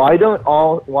 why do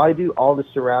all the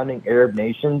surrounding Arab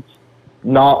nations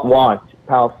not want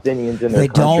Palestinians in their They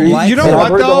don't country? like You know And I've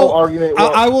what heard the whole though? argument,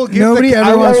 I will give Nobody the, ever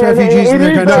I will- wants refugees in their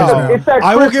it is countries that- now. it's that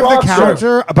I will Chris give the Rock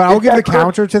counter, but I will It's give the that Chris-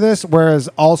 counter to this. Whereas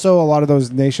also a lot of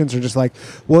those nations are just like,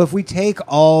 well, if we take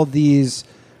all these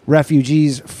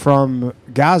refugees from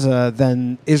Gaza,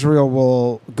 then Israel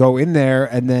will go in there,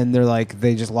 and then they're like,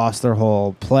 they just lost their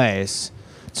whole place.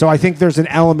 So I think there's an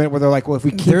element where they're like, well, if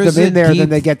we keep There's them in a there, deep- then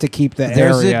they get to keep the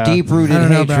There's area. a deep-rooted I don't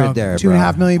know, hatred bro. there,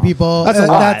 2.5 million people. That's a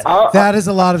lot. That is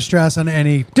a lot of stress on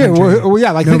any. Dude, country. well,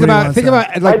 yeah, like Nobody think wants that.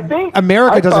 about like I think-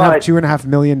 America I doesn't have thought- 2.5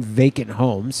 million vacant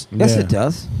homes. Yes, Yeah. it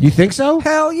does. You think so?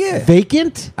 Hell yeah.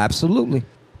 Vacant? Absolutely.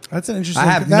 That's an interesting.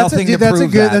 I have that's nothing a, to that's a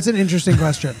prove good. that. That's an interesting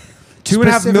question. 2.5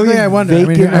 Specifically, million I wonder.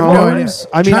 vacant I have no idea. homes.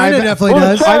 I mean, China I definitely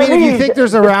Well, does. I mean, if you Chinese- think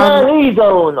there's the around- Chinese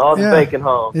own all the Yeah. vacant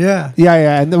homes. Yeah.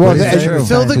 Yeah, and well, What is that? yeah, True.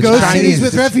 Fill the The ghost Chinese- cities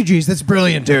with refugees. That's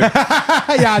brilliant, dude.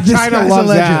 yeah, This China guy's a loves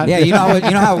legend. that. Yeah, you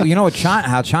know what China,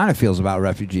 how China feels about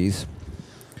refugees.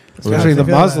 Especially the I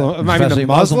feel Muslim. I mean, Especially the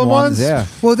Muslim ones. Yeah.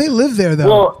 Well, they live there though,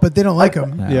 Well, but they don't like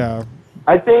them. Yeah.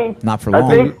 I think Not for I long.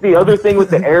 think the other thing with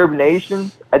the Arab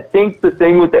nations, I think the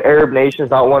thing with the Arab nations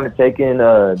not wanting to take in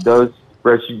those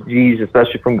refugees,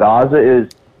 especially from Gaza, is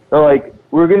they're like,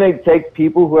 we're going to take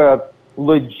people who have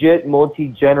legit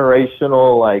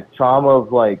multi-generational like trauma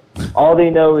of like all they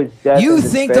know is death. You and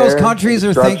think despair those countries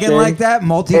and are thinking destruction. like that?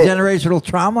 Multi-generational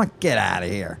trauma? Get out of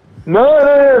here.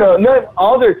 No.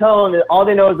 All they're telling, all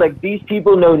they know is like these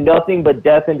people know nothing but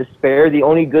death and despair. The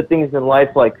only good things in life,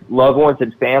 like loved ones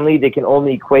and family, they can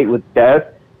only equate with death.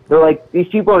 They're like, these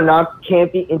people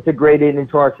can't be integrated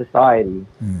into our society.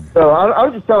 So I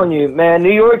was just telling you, man,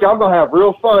 New York, y'all gonna have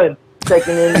real fun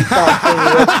taking in these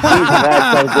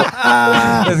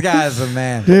This guy's a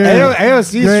man. Dude,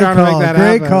 AOC's great trying call. to make that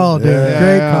Great happen. call, dude. Yeah.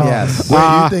 Great call. Yes.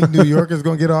 Wait, you think New York is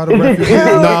going to get all the refugees?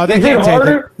 No, they can't take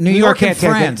it. New York can't and take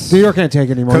France. it. New York can't take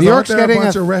it anymore. Because New aren't York's there a getting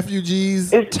bunch of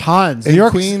refugees? tons. in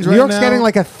Queens New right York's now? getting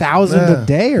like 1,000 Yeah. a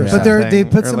day or But something. they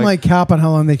put Or some like cap on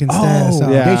how long they can stay. Oh, so.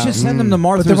 yeah. they should send them to But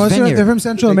Martha's they're Vineyard. from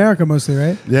Central America mostly,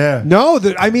 right? Yeah. No,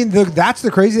 that's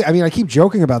the crazy. I mean, I keep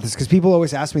joking about this because people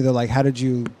always ask me, they're like, "How did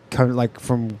you come like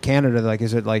from Canada? Like,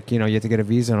 is it like you have to get a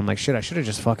visa?" And I'm like, "Shit, I should have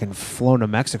just fucking flown to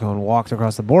Mexico and walked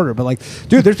across the border." But like,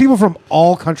 dude, there's people from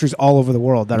all countries all over the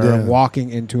world that are Yeah. walking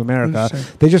into America.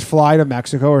 Interesting. They just fly to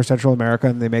Mexico or Central America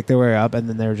and they make their way up, and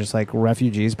then they're just like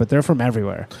refugees, but they're from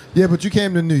everywhere. Yeah, but you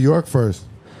came to New York first.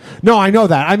 No, I know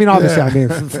that. I mean, obviously,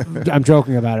 Yeah. I'm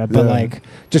joking about it, but Yeah. like,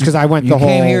 just because I went You the whole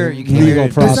came here- you came legal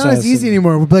here- process. It's not as easy and-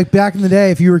 anymore. Like back in the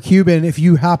day, if you were Cuban, if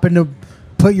you happened to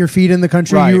put your feet in the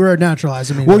country, Right. you were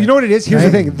naturalized. I mean, Well, you know what it is? Here's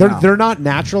Right? the thing. No. They're not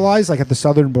naturalized, like at the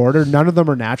southern border. None of them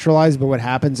are naturalized, but what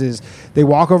happens is they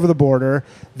walk over the border,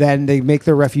 then they make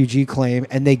their refugee claim,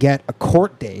 and they get a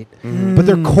court date. But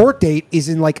their court date is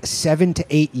in like 7 to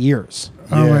 8 years.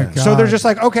 Oh my Yeah. god. So they're just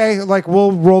like, okay, like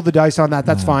we'll roll the dice on that.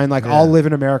 That's fine. Like Yeah. I'll live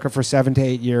in America for 7 to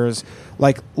 8 years,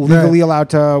 like legally allowed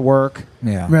to work.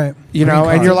 Yeah. right. You know,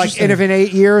 Green and you're card. like, and if in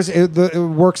 8 years it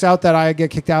works out that I get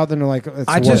kicked out, then they're like, it's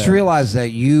I just whatever. realized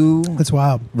that you, That's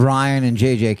wild. Ryan, and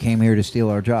JJ came here to steal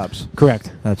our jobs.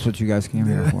 Correct. That's what you guys came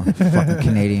here for. Fucking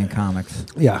Canadian comics.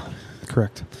 Yeah,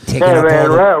 correct. Taking Hey up man,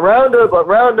 all the-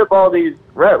 round up all these,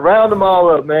 round them all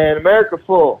up, man. America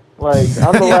full. Like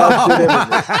I'm the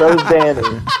last good image. Those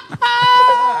banners.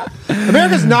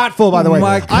 America's not full, by the way.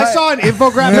 My I God. saw an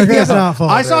infographic. America's not full,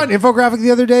 I saw an infographic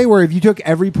the other day where if you took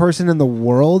every person in the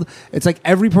world, it's like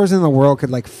every person in the world could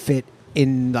like fit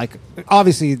in like.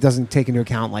 Obviously, it doesn't take into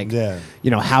account like Yeah.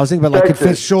 housing, but like could fit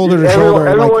Texas. shoulder to Everyone- shoulder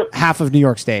in, like everyone- half of New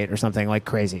York State or something like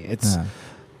crazy. It's.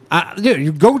 Yeah. Dude,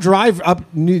 you go drive up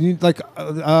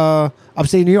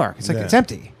upstate New York. It's like Yeah. it's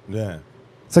empty. Yeah.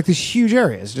 It's like these huge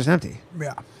areas just empty.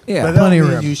 Yeah. Yeah. But that Plenty don't of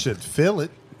mean room. you should fill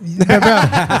it.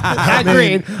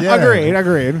 Agreed. yeah.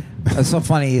 Agreed. It's so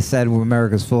funny he said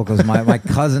America's full because my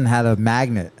cousin had a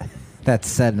magnet that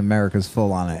said America's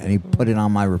full on it, and he put it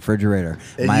on my refrigerator.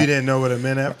 And My- you didn't know what it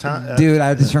meant at the time? Dude,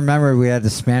 I just remember we had the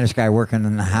Spanish guy working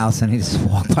in the house, and he just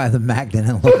walked by the magnet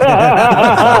and looked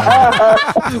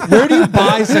at it. Where do you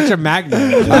buy such a magnet?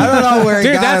 I don't know where he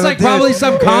Dude, got that's it, like dude. probably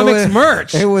some It comics was-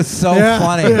 merch. It was so Yeah.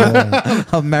 funny.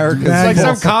 America's It's like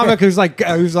full. some comic who's like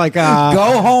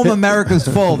Go home, America's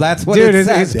full. That's what dude, it his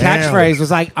says. Damn. catchphrase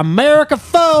was like America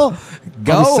full.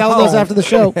 Go I'll be selling those home. after the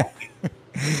show.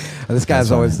 This guy's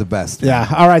always the best. Yeah.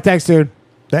 All right. Thanks, dude.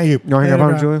 Thank you. You want to hang Later, up on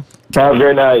bro. Julia? Have a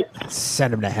great night.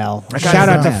 Send him to hell. guy's Shout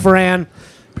out to the man. Fran.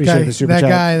 Appreciate Guy- the super that chat.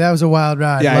 guy, that was a wild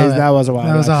ride. Yeah, Love it. that was a while.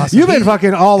 That was awesome. You've been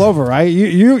fucking all over, right?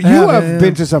 You Yeah, have man.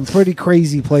 been to some pretty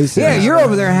crazy places. Yeah, you're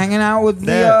over there hanging out with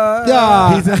the.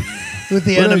 Yeah. with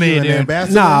the What are enemy, you, an dude.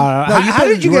 ambassador? No, how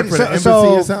did you work get for the embassy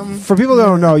so or something? for people that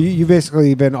don't know, you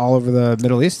basically been all over the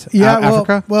Middle East, Yeah,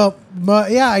 Africa.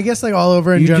 yeah, I guess like all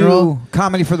over in you general. do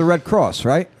comedy for the Red Cross,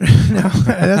 right?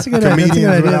 That's a good Comedians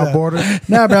idea. Without though. Borders.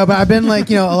 No, bro, but I've been like,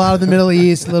 a lot of the Middle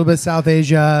East, a little bit South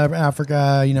Asia,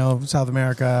 Africa, South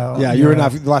America. Yeah, you were in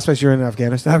Europe. the last place you were in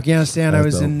Afghanistan. Afghanistan. I That's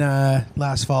was dope. in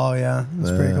last fall. Yeah, it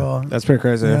was pretty cool. That's pretty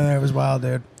crazy. Yeah, it was wild,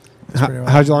 dude. It was pretty wild.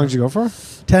 How long did you go for?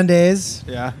 10 days.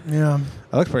 Yeah, Yeah,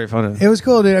 that looked pretty fun. it was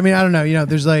cool, dude. I mean, I don't know.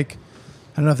 There's like,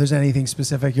 I don't know if there's anything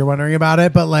specific you're wondering about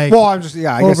it, but like, Well, I'm just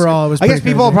I Overall, it was guess, I guess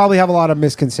pretty people crazy. probably have a lot of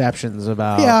misconceptions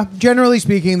about. yeah, generally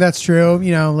speaking, that's true.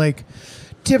 Like,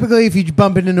 typically, if you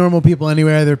bump into normal people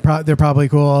anywhere, they're probably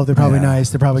cool. They're probably nice.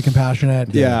 They're probably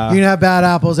compassionate. Yeah. You're gonna have bad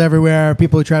apples everywhere.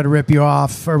 People who try to rip you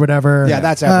off or whatever. Yeah,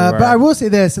 that's everywhere. But I will say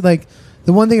this: like,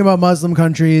 the one thing about Muslim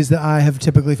countries that I have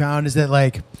typically found is that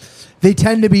like they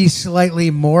tend to be slightly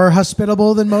more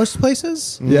hospitable than most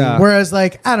places. Yeah. Whereas,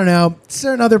 like, I don't know,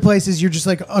 certain other places, you're just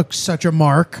like such a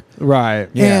mark. Right.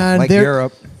 And like they're-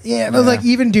 Europe. Yeah, but like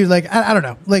even dude, like I don't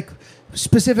know, like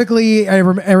specifically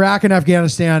Iraq and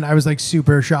Afghanistan, I was like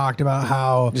super shocked about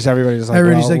how Just everybody's like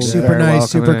everybody's well, like super very nice,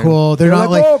 super welcoming. cool. They're They're not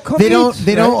like, like, "Oh, come they don't eat,"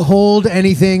 they right? don't hold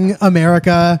anything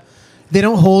America. they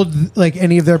don't hold like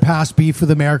any of their past beef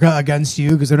with America against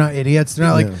you because they're not idiots. They're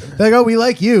not like they're like, oh, we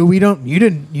like you. We don't. You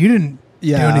didn't do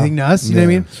anything to us. You know what I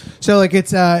mean? So like it's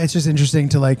just interesting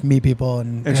to like meet people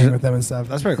and hang with them and stuff.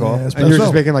 That's pretty cool. Yeah, and you're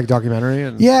just making like documentary.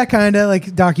 And yeah, kind of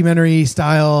like documentary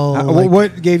style.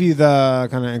 What gave you the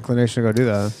kind of inclination to go do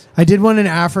that? I did one in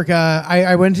Africa.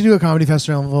 I went to do a comedy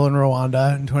festival in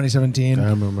Rwanda in 2017. I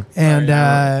remember.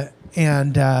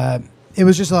 And it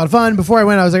was just a lot of fun. Before I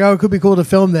went, I was like, oh, it could be cool to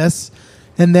film this.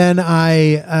 And then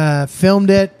I filmed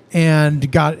it and I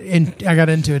got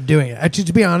into it doing it. Actually,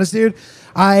 to be honest, dude,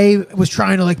 I was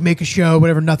trying to like make a show,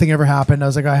 whatever, nothing ever happened. I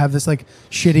was like, I have this like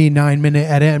shitty 9-minute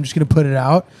edit. I'm just going to put it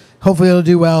out. Hopefully it'll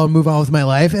do well and move on with my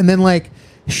life. And then like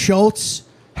Schultz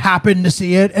happened to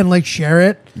see it and like share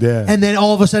it. Yeah. And then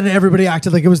all of a sudden everybody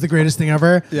acted like it was the greatest thing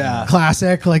ever. Yeah.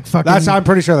 Classic. Like fucking. I'm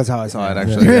pretty sure that's how I saw it,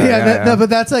 actually. No, but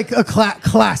that's like a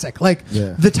classic. Like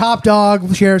the top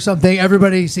dog shares something,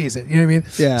 everybody sees it. You know what I mean?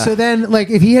 Yeah. So then like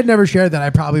if he had never shared that, I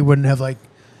probably wouldn't have like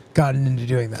gotten into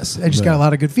doing this. I just got a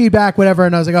lot of good feedback, whatever,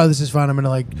 and I was like, oh, this is fun. I'm gonna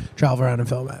like travel around and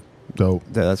film it. Dope.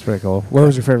 Yeah, that's pretty cool. Where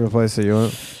was your favorite place that you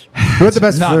went? Who had the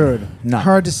best food? None.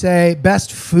 Hard to say.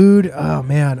 Best food? Oh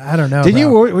man, I don't know. Did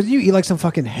you eat like some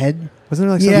fucking head? Wasn't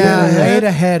there like some I ate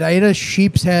a head. I ate a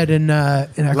sheep's head in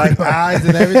Ecuador. Like eyes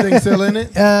and everything still in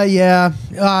it? Yeah.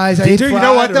 Eyes. Dude, you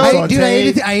know what though?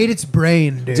 I ate its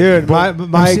brain, dude. Dude, my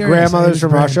serious, grandmother's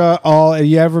from Russia.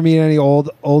 You ever meet any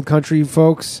old country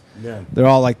folks? Yeah. They're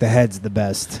all like the head's the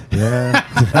best. Yeah.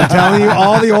 I'm telling you,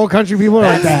 all the old country people are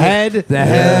like the head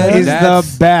is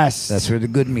the best. That's where the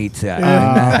good meat's at.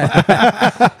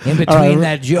 In between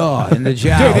that jaw and the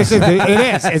jowl. Dude,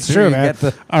 it is. It's true, man.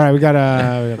 All right, we got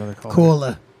another call.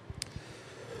 Cola.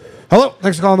 Hello,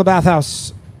 thanks for calling the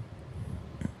bathhouse.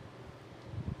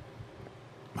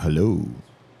 Hello.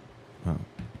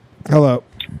 Hello.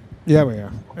 Yeah, we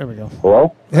are. There we go.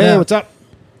 Hello? Hey, Yeah. what's up?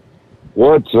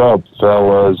 What's up,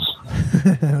 fellas?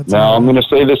 Now, I'm going to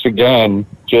say this again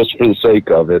just for the sake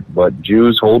of it, but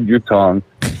Jews, hold your tongue.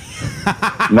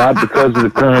 Not because of the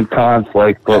current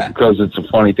conflict, but because it's a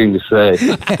funny thing to say.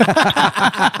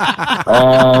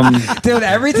 Dude,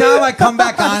 every time I come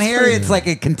back on here, it's like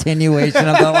a continuation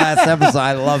of the last episode.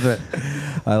 I love it.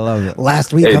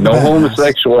 Last week Hey, on the no bathhouse.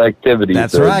 homosexual activities.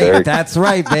 That's there, right. Derek. That's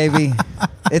right, baby.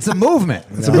 It's a movement.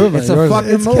 It's a movement. It's a fucking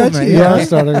It's movement. catchy, Yeah, Yeah.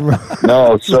 starting.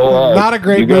 No, so Not a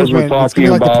great you guys movement. were It's gonna talking be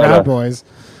like the Proud about Boys.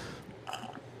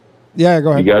 Yeah, go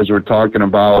you ahead. guys were talking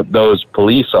about those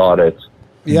police audits.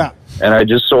 Yeah. And I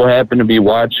just so happened to be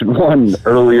watching one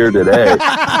earlier today.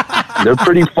 They're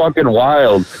pretty fucking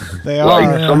wild. They Like,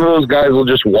 are. some of those guys will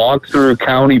just walk through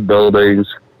county buildings,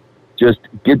 just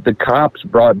get the cops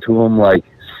brought to them like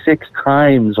 6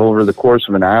 times over the course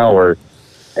of an hour.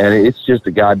 And it's just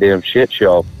a goddamn shit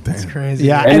show. That's crazy.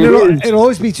 Yeah, And and it'll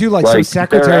always be too like some Like,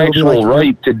 secretary their will be actual like,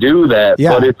 right to do that,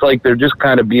 Yeah. but it's like they're just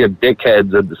kind of being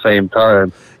dickheads at the same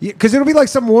time. because it'll be like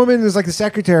some woman who's like the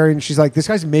secretary, and she's like, "This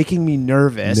guy's making me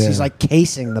nervous." Yeah. He's like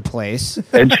casing the place.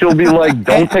 And she'll be like,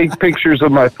 don't take pictures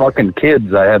of my fucking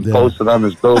kids I have posted on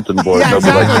this bulletin board. Yeah, They'll be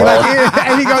like, exactly. well, Like,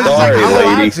 and he goes, sorry,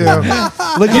 he's like, "I'm lady. allowed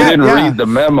to." Legit, you didn't yeah. read the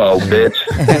memo, bitch.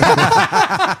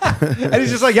 And he's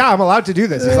just like, "Yeah, I'm allowed to do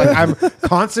this." He's like, "I'm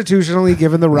constitutionally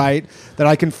given the right that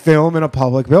I can film in a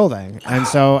public building,"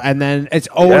 and then it's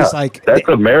always Yeah, like, that's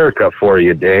America for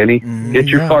you, Danny. Get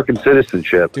your fucking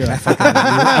citizenship. dude, I fucking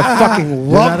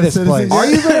not love a this citizen place. yet? Are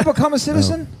you going to become a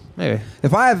citizen? Maybe.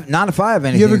 If I have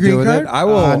anything You have a to do green with card? it, I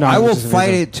will. No, I I'm will just a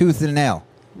fight visa. it tooth and nail.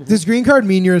 Does green card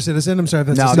mean you're a citizen? I'm sorry if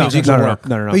that's No, just no, not no, true.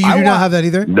 no, no. But you I do want- not have that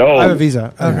either? No. I have a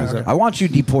visa. Okay. I want you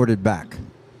deported back.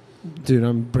 Dude,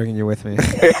 I'm bringing you with me.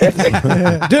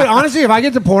 Dude, honestly, if I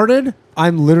get deported,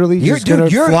 I'm literally just going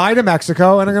to fly to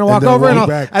Mexico and I'm going to walk then over walk and,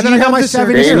 back. and Do then I you got have my the 7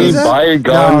 circus years. Danny, visa? buy a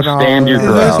gun, No, stand your Are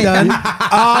those ground.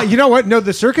 done? You know what? No,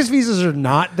 the circus visas are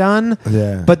not done.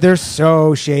 Yeah. But they're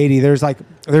so shady. There's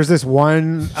this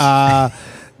one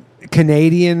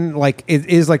Canadian, like it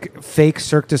is like fake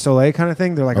Cirque du Soleil kind of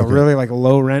thing. They're like a really like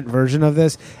low rent version of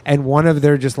this. And one of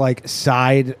their just like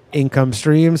side income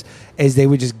streams is they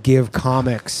would just give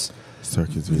comics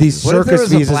Circus these What if there circus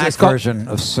was a visas. black It's called- version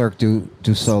of Cirque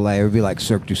du Soleil? It would be like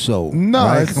Cirque du Soleil. No,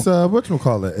 right? it's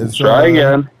whatchamacallit. It's Try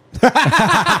again.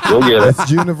 You'll get it.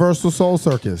 It's Universal Soul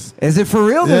Circus. Is it for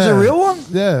real? There's a real one?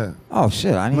 Yeah. Oh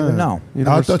shit! I didn't even know.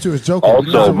 I thought you was joking.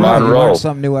 Also, You Monroe. learn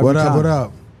something new every What up? time. What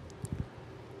up?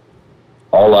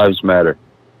 All lives matter.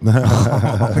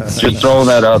 Just throwing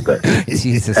that out there.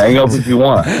 Jesus. Hang up if you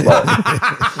want. But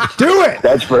Do it.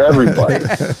 that's for everybody.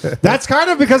 That's kind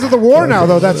of because of the war now,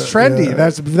 though. That's trendy.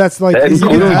 That's like That you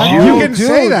includes you. can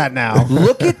say that now.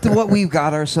 Look at what we've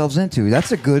got ourselves into.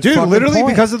 That's a good Dude, fucking literally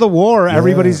point. because of the war,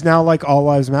 everybody's now like all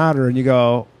lives matter, and you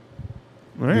go,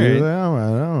 All right. All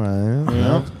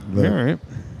right. All right.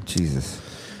 Jesus.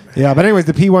 Yeah, but anyways,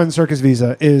 the P1 Circus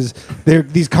Visa is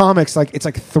these comics like it's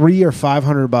like $300 or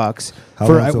 $500 How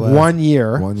for long does it last? 1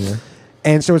 year. 1 year.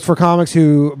 And so it's for comics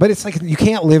but it's like you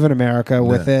can't live in America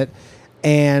with it.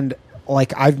 And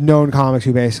like I've known comics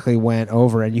who basically went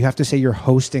over and you have to say you're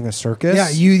hosting a circus. Yeah,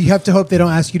 you have to hope they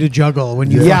don't ask you to juggle when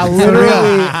you. Yeah,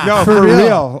 literally. No, for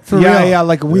real. For yeah, real. yeah.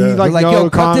 Like we Yeah. like Like, know yo,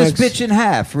 cut comics. this bitch in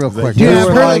half real quick. Dude, Yeah, I've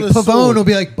we're heard like like the Pavone sword. will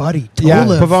be like, buddy, Yeah,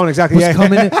 Toliv Pavone, exactly. was Yeah.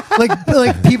 coming in.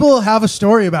 Like people have a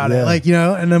story about it, Yeah. like, you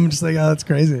know, and I'm just like, oh, that's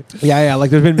crazy. Yeah, yeah.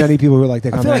 Like there's been many people who like they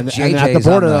come feel in like and at JJ's the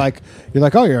border on they're the- like you're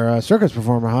like, oh, you're a circus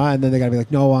performer, huh? And then they gotta be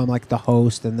like, no, I'm like the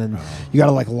host, and then you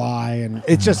gotta like lie, and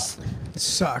it just It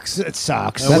sucks. it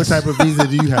sucks. And what type of visa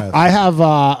do you have? I have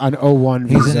an O1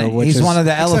 visa, which He's is one of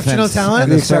the elephants. Exceptional talent? in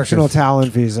the the exceptional circus.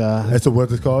 talent visa. That's what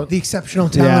it's called. The exceptional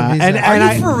Yeah, talent visa. and Are you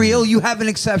I- for real? You have an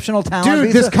exceptional talent Dude,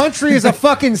 visa? this country is a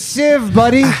fucking sieve,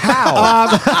 buddy. How?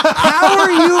 How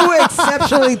are you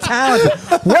exceptionally talented?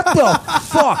 What the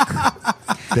fuck?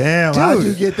 Damn, how'd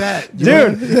you get that?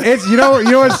 Dude, it's you know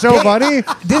what's so funny?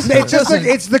 This It's just like doesn't-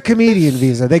 it's the comedian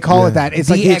visa. They call it that. It's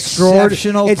The like the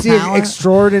exceptional It's the talent?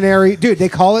 extraordinary. Dude, they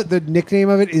call it the nickname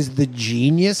of it is the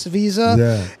genius visa.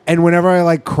 Yeah. And whenever I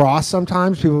like cross,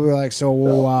 sometimes people will be like, "So,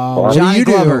 what do Johnny you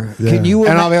do?" Glover, Yeah. can you?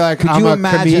 And I'll be like, could "I'm you a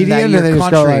imagine comedian," that and your they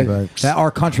just go country, like- that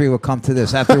our country would come to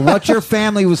this after what your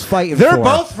family was fighting They're for?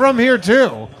 both from here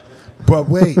too. But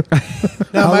wait,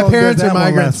 No, how my long parents does are that one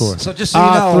migrants. last for? So just so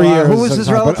you know, 3 years. who was his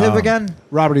sometime, but, relative again?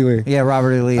 Robert E. Lee, Yeah,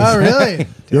 Robert E. Lee. Oh, really?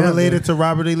 You're Damn, related to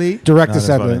Robert E. Lee? direct No, that's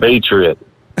descendant. Patriot.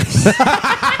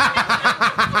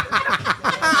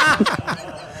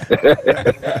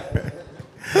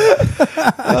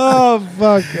 Oh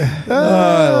fuck! Oh,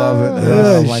 I love it.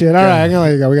 Oh, my shit! All right, I'm gonna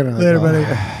let you go. We gotta Later, buddy.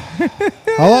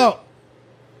 Hello.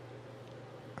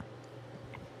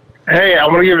 Hey, I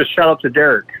want to give a shout out to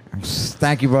Derek.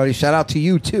 Thank you, buddy. Shout out to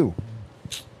you too.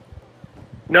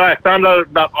 No, I found out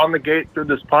about On the Gate through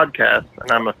this podcast,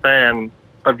 and I'm a fan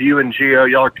of you and Gio.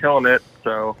 Y'all are killing it.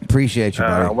 So Appreciate you,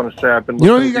 buddy. I want to say I've been. You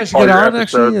know who listening you guys to should all get your on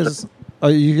actually episodes.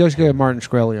 is you guys should get Martin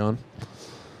Shkreli on.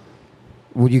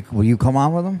 Will you come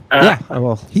on with him? Yeah, I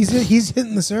will. He's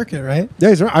hitting the circuit, right?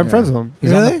 Yeah, I'm friends with him.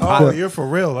 He's on Really? the Oh, you're for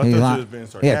real. I He's thought you on- was being Yeah,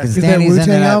 sarcastic. because Is that Danny's into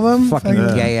Wu-Tang that album? fucking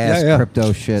Fucking- gay ass Yeah, yeah.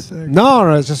 crypto shit.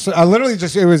 No, it's just I literally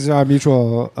just it was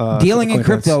mutual. Dealing in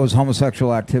acquaintance. crypto is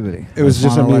homosexual activity. It was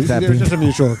just a let that it was be just a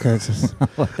mutual acquaintance.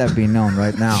 let that be known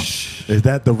right now. Is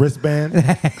that the wristband?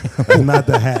 It's not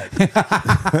the hat.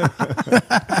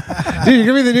 Dude, you're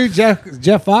gonna be the new Jeff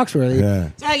Foxworthy. Yeah.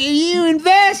 It's like you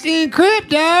invest in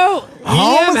crypto.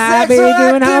 Homosexual I be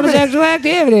doing activity. homosexual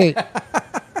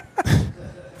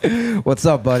activity. What's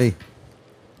up, buddy?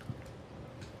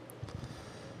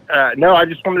 No, I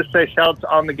just wanted to say shout out to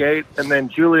On the Gate, and then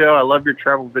Julio. I love your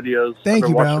travel videos. Thank I've been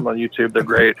you, watching bro. them on YouTube. They're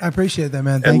great. I appreciate that,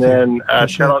 man. And Thank then you.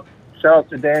 shout out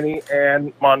to Danny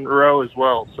and Monroe as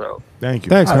well. So Thank you.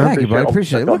 Thanks, Oh, man. thank you, buddy.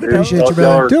 Appreciate it. Look at that. Appreciate you,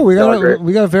 brother. Dude, we Y'all are got great.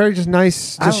 we got a very just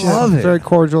nice, I just love it. very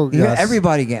cordial. You got guest.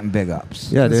 everybody getting big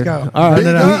ups. Yeah, Let's dude. go. All right,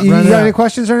 Run it out. you Run it got out. any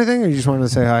questions or anything, or you just wanted to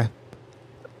say hi?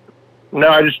 no,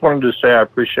 I just wanted to say I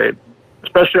appreciate,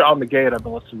 especially On the Gate. I've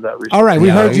been listening to that recently. All right, we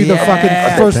Yeah. heard you the Yeah.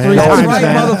 fucking first three That's That's times, right,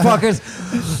 man.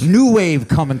 motherfuckers. New wave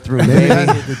coming through, Maybe baby.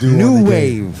 I need to do New On the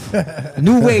wave.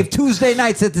 New wave Tuesday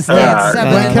nights at the stand. Uh,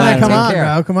 7 When can I come Take on, care.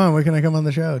 bro? Come on. When can I come on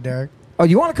the show, Derek? Oh,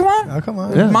 you want to come on? Oh, come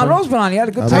on. Yeah. Monroe's been on. You had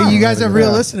a good Hey, time. You guys have real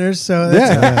Yeah. listeners, so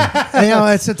that's, you know,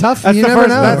 it's a tough. That's you the never first.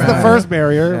 know. That's the man. first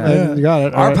barrier. Yeah. And you got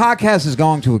it. All Our right. podcast is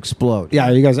going to explode. Yeah,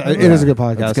 you guys. It is a good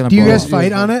podcast. It's gonna Do you blow guys up.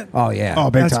 fight on it? Oh yeah.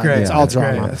 Oh, big That's time. great. It's all That's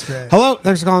drama. great. That's great. Hello,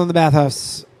 thanks for calling the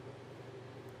bathhouse.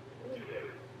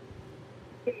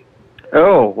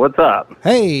 Oh, what's up?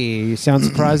 Hey, you sound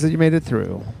surprised that you made it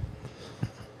through.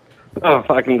 Oh,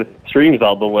 fucking the stream's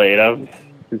all delayed. I'm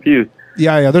confused.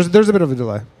 Yeah. There's a bit of a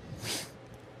delay.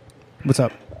 What's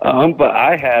up? But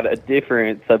I had a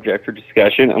different subject for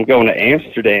discussion. I'm going to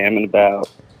Amsterdam in about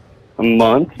a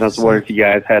month, and I was wondering if you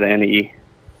guys had any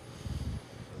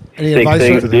Any sick advice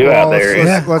things or- to do Well, out there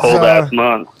let's- in let's, cold ass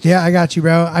month. Yeah, I got you,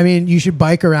 bro. I mean, you should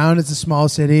bike around. It's a small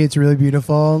city. It's really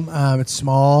beautiful. It's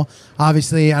small.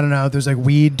 Obviously, I don't know. There's like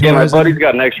weed Yeah, my tourism. buddy's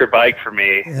got an extra bike for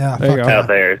me Yeah, There you fuck go. yeah. out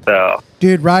there, so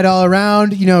Dude, ride all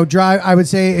around. You know, drive. I would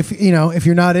say if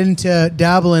you're not into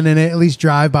dabbling in it, at least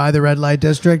drive by the red light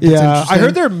district. It's Yeah, I interesting.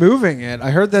 heard they're moving it. I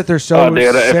heard that they're so. oh,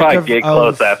 dude, if sick I of- get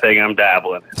close to that thing, I'm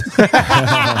dabbling.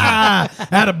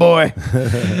 Attaboy.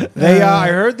 I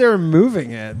heard they're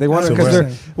moving it. They want to That's because they're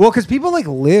interesting. because people like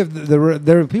live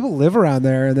there. People live around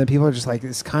there, and then people are just like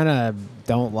this. Kind of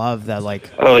don't love that. Like,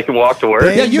 Oh, they can walk to work.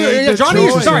 They made the Johnny.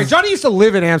 choice. Johnny used to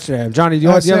live in Amsterdam. Johnny, do you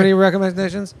Oh, have sick. any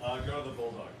recommendations? Go to the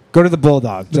Bulldog. Go to the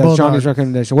Bulldog. That's Bulldog. Johnny's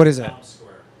recommendation. What is it?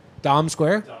 Dom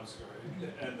Square.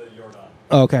 And the Jordan.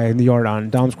 Okay, in the Jordan.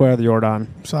 Dom Square, the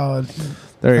Jordan. Solid.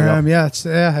 There you go.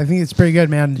 Yeah, I think it's pretty good,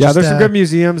 man. Yeah, Just, there's some good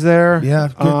museums there. Yeah,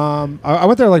 good. I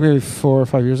went there like maybe 4 or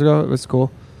 5 years ago. It was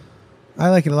cool. I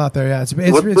like it a lot there. Yeah, it's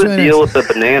What's really the deal nice. with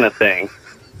the banana thing?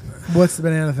 What's the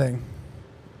banana thing?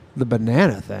 The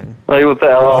banana thing. Like with the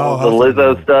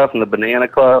Lizzo stuff and the banana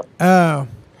club. Oh,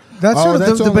 that's Oh, sort of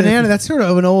that's the only- banana. That's sort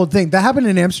of an old thing. That happened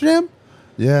in Amsterdam.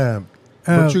 Yeah.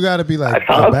 Oh. But you got to be like I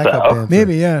thought a backup so. dancer.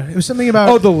 Maybe, yeah. It was something about.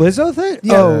 Oh, the Lizzo thing?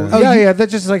 Yeah. Oh, Oh, yeah, you- yeah.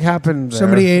 That just like happened.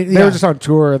 Somebody there. ate- They yeah. were just on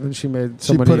tour, and then she made She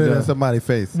somebody. put it in somebody's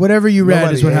face. whatever you read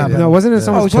Nobody is what ate it. happened. No, wasn't it Oh,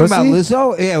 someone's we're talking pussy?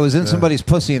 about Lizzo? Yeah, it was in somebody's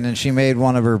pussy, and then she made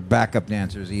one of her backup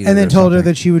dancers eat it. And then or told her something.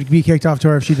 that she would be kicked off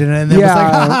tour if she didn't. And then was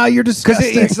like, haha, you're Because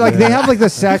disgusting. it's like they have like the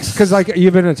sex. Because like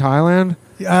you've been to Thailand.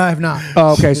 I have not.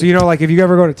 Oh, okay. So you know, like if you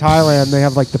ever go to Thailand, they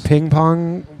have like the ping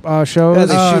pong shows. Yeah,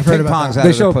 they Oh, shoot I've heard ping about pongs that. out They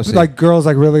of their show pussy. like girls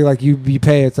like really like you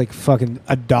pay it's like fucking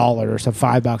 $1 or some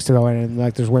 $5 to go in and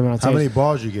like there's women on How stage. many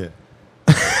balls you get?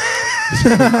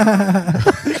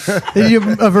 They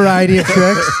do a variety of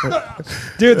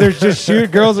tricks. Dude, there's just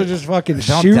girls are just fucking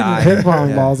Don't shooting die. ping pong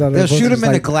Yeah. balls out of They'll their shoot pussies, them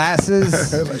into like-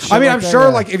 glasses. I mean, I'm shit sure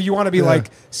that. like if you want to be like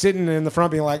sitting in the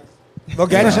front being like they'll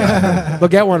get you. They'll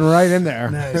get one right in there.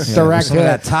 Nice. Direct some of hit.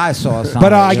 that Thai sauce.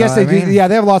 But on it, I you guess know they what I do. mean? Yeah,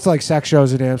 they have lots of like sex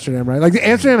shows in Amsterdam, right? Like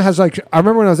Amsterdam has like I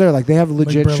remember when I was there, like they have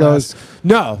legit shows. burlesque.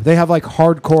 No, they have like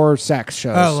hardcore sex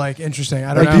shows. Oh, like interesting.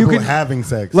 I don't Like, know. you People could- having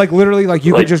sex. like literally, like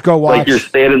you like, could just go watch. Like you're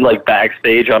standing like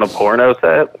backstage on a porno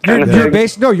set kind of you're thing.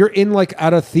 no, you're in like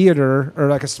at a theater or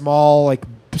like a small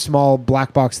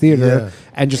black box theater, Yeah.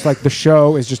 and just like the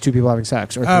show is just two people having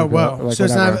sex. Or Oh, three wow. people, like, So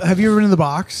it's whatever. not. Have you ever been in the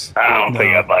box? I don't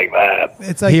think I'd like that.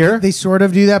 It's like Here? they sort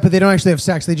of do that, but they don't actually have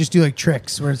sex. They just do like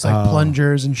tricks where it's like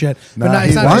plungers and shit. But Nah, not,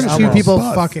 it's he not wants just two to people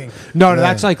bust. fucking. No, Yeah.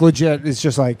 that's like legit. It's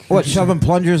just like What, shoving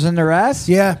plungers in their ass?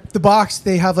 Yeah, the box.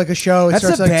 They have like a show. It That's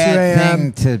starts a like bad 2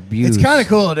 a.m. thing to use. It's kind of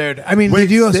cool, dude. I mean, they Wait,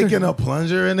 do also. sticking a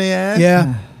plunger in their ass?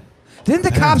 Yeah, Didn't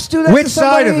the cops do that? which to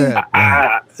side of somebody?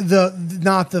 it?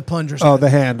 not the plunger. Oh, side. the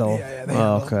handle. Yeah, the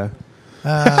Oh, handle. okay.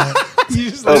 You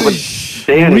just Oh, but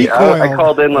Danny, I recoiled.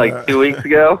 called in like 2 weeks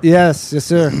ago. Yes, yes,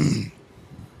 sir.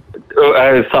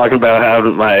 I was talking about how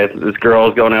this girl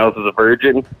is going out as a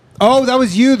virgin. Oh, that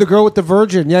was you, the girl with the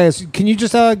virgin. Yes. Can you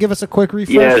just give us a quick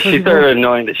refresh? Yeah, for she people? started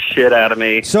annoying the shit out of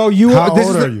me. So you How this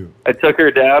old is are the- you? I took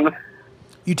her down.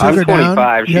 You took I'm her down.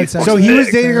 25, You had she's sex So with he her? was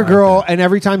dating a girl, and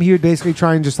every time he would basically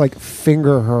try and just like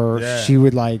finger her, Yeah. she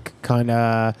would like kind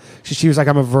of. She was like,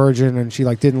 "I'm a virgin," and she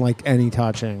like didn't like any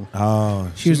touching. Oh,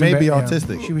 she may be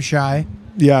autistic. She was shy.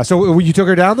 Yeah. So you took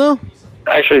her down though?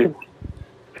 Actually,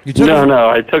 You took her? no.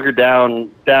 I took her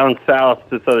down south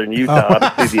to southern Utah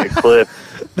to see the eclipse.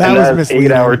 That and was that misleading.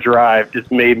 8-hour drive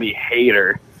just made me hate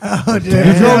her. Oh, dude.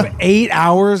 You drove 8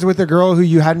 hours with a girl who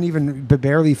you hadn't even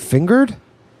barely fingered.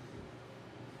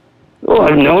 Well,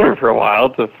 I've known her for a while.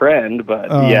 It's a friend, but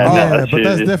Oh. yeah, Oh, no, yeah, but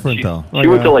that's different, she, though. She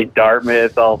went to like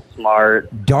Dartmouth, all smart,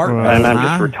 Dartmouth, and I'm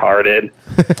huh? just retarded.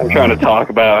 I'm trying to talk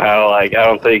about how like I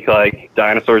don't think like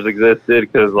dinosaurs existed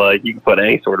because like you can put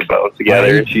any sort of bones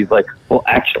together, and she's like, well,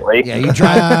 actually, Yeah, you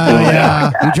dried,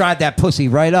 yeah. you dried that pussy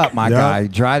right up, my Yeah. guy. You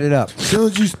dried it up. As soon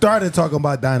as you started talking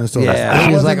about dinosaurs, Yeah, that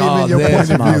she was wasn't like, even "Oh, your this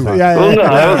point of view. motherfucker." Yeah. well, no,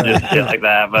 that was just shit like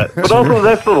that. But also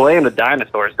that's the land of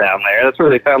dinosaurs down there. That's where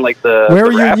they found like the Where the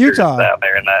were you in raptors Utah? down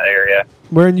there in that area,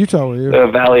 Where in Utah were you? the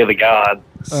Valley of the Gods.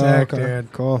 Sick, Oh, okay.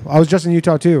 dude. Cool. I was just in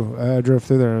Utah too. I drove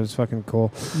through there. It was fucking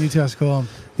cool. Utah's cool.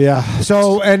 Yeah.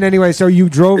 So and anyway, so you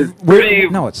drove. It's pretty.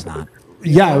 No, it's not.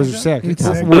 Yeah, it was sick. It's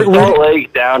sick. From Salt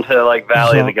Lake down to like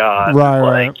Valley of the Gods, Right, is,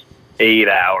 right. like 8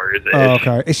 hours. Oh,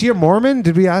 okay. Is she a Mormon?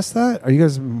 Did we ask that? Are you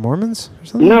guys Mormons or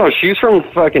something? No, she's from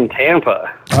fucking Tampa.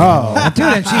 Oh, Dude,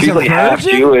 and she's She's a like half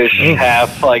virgin? Jewish,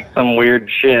 half like some weird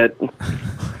shit.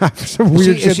 some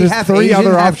weird Is shit. she There's half 3 Asian,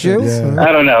 other half options. Jew?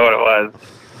 I don't know what it was.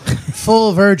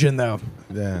 Full virgin though.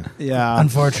 Yeah. Yeah.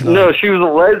 Unfortunately. No, she was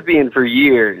a lesbian for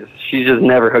years. She's just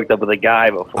never hooked up with a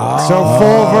guy before. So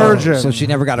full virgin. So she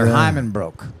never got her hymen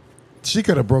broke. She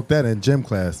could have broke that in gym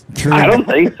class. True. I don't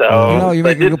think so. No, you I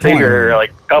make a did good finger point. her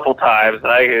like a couple times,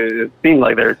 and it seemed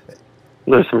like there's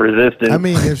some resistance. I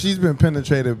mean, if she's been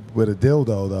penetrated with a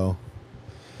dildo, though,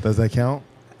 does that count?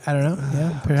 I don't know.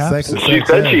 Yeah, perhaps. Sex is she sex,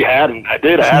 said yeah. she hadn't. I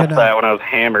did ask hadn't. that when I was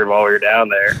hammered while we were down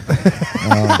there.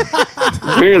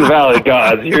 You're in the Valley of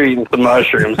Gods. You're eating some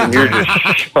mushrooms, and you're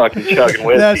just fucking chugging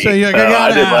whiskey. That's what you're like, I So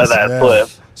gotta did let ask. that Yeah. slip.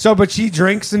 So, but she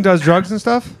drinks and does drugs and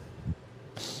stuff.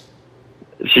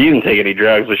 She didn't take any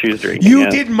drugs, but she was drinking. You yeah.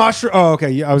 did mushroom. Oh,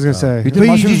 okay. I was gonna say. You did But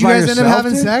mushrooms did you by guys end up yourself,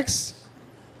 having dude? sex?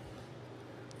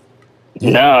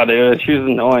 No, dude, she was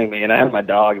annoying me, and I had my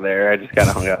dog there. I just kind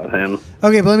of hung out with him.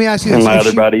 Okay, but let me ask you And this: my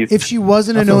other she, buddies. if she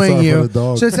wasn't I feel annoying sorry for you, the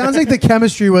dog. so it sounds like the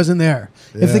chemistry wasn't there.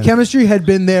 If the Yeah. chemistry had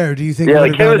been there, do you think? it Yeah,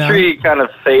 would the have gone down? chemistry kind of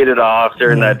faded off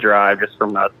during that drive just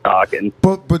from us talking.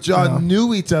 But y'all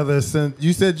knew each other since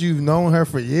you said you've known her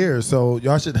for years, so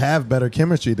y'all should have better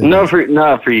chemistry than No, that.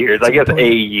 not for years. I guess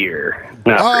a year.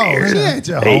 Not for Oh, years. she ain't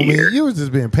your A homie. year. You was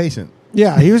just being patient.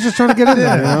 Yeah, he was just trying to get in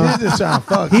there. You He know? was just trying to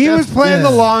fuck. He was playing Yeah.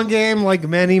 the long game like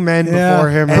many men Yeah. before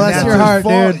him. And Bless that's your his heart,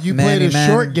 fault. dude. You played Many a men.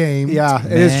 short game. Yeah,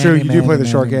 it is true. You do play the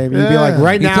short game. You'd be like,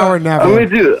 right You now thought- or never. I mean,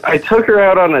 dude, I took her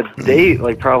out on a date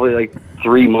probably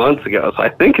 3 months ago, so I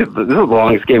think this is the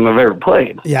longest game I've ever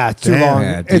played. Yeah, it's too Damn. long.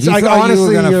 Yeah, dude, It's you like thought honestly, you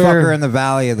were gonna fuck you're- her in the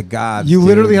Valley of the Gods. you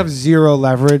literally dude. have zero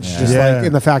leverage. Just Yeah. like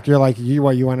in the fact you're like, you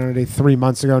went on a date 3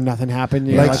 months ago, nothing happened.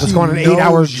 You're like, let's she go on an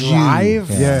 8-hour knows you. drive.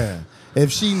 Yeah. If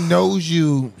she knows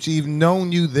you, she's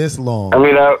known you this long. I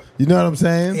mean, You know what I'm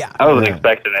saying? Yeah. I wasn't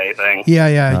expecting anything.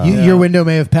 Yeah. Your window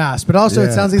may have passed, but also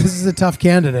it sounds like this is a tough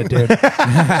candidate, dude. Well,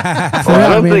 I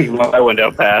don't think my window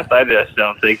passed. I just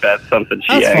don't think that's something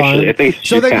she That's actually. I fine. think So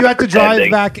she's then you kinda had to drive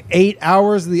pretending. back 8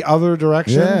 hours the other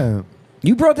direction. Yeah.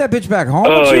 You brought that bitch back home.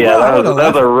 Oh with you, yeah, bro?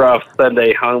 that was a rough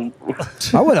Sunday home.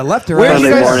 I would have left her. Where out did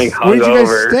you Sunday guys, morning where did you guys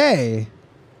hungover. stay?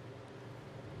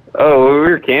 Oh, we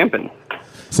were camping.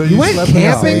 So You went slept in the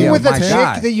camping house. yeah, with a my chick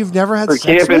God. that you've never had We're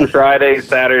sex camping with? Friday,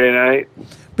 Saturday night.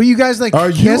 But you guys like Are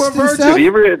you kissed a and virgin? stuff? Have you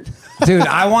ever, Dude,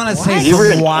 I want to say you ever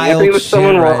some camping wild with shit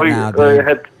someone while right we now, dude.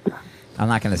 had? I'm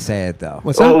not gonna say it though.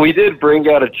 What's Well, up? we did bring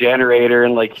out a generator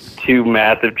and 2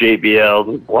 massive JBLs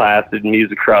and blasted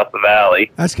music across the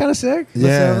valley. That's kind of sick.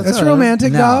 Yeah. That's all right.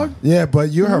 romantic, No. dog. Yeah,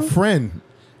 but you're her friend.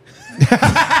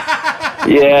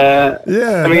 Yeah.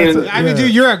 Yeah. I mean, that's I mean,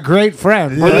 dude, you're a great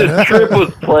friend. when this trip was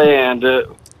planned, it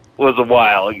was a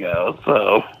while ago,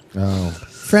 so Oh.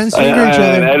 Friends I finger each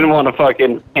other. didn't want to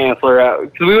fucking cancel her out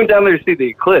because we went down there to see the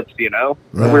eclipse. You know,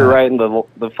 Right. we were right in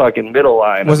the fucking middle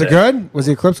line. Was of it good? Was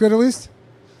the eclipse good at least?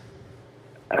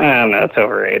 That's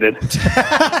overrated.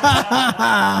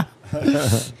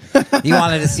 You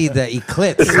wanted to see the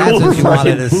eclipse. It's That's what you fucking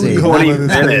wanted to see. 20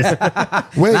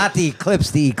 minutes. Wait, Not the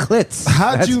eclipse, the eclipse.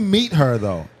 how'd That's- you meet her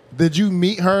though? Did you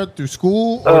meet her through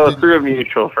school? Or Oh, did- through a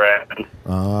mutual friend.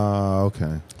 Oh,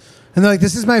 okay. And they're like,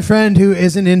 "This is my friend who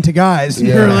isn't into guys." And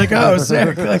Yeah. You're like, "Oh,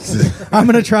 sick! Like, I'm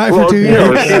gonna try for Well, 2 you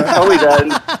know, years." she told me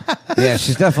that. Yeah,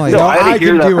 she's definitely No, I I didn't hear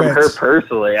can that do from it. her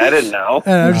personally. I didn't know.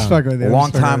 And I'm just fucking with you. a I'm long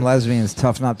just fucking time with lesbian is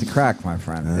tough not to crack, my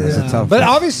friend. It's a tough. But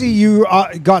obviously, you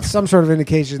got some sort of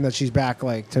indication that she's back,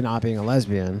 to not being a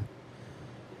lesbian.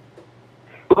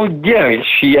 Well, yeah,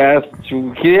 she asked.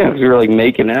 Yeah, we were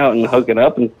making out and hooking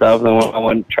up and stuff. And when I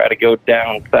went to try to go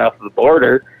down south of the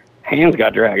border, hands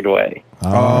got dragged away.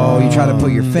 oh, you try to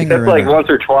put your finger That's in her. once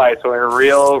or twice when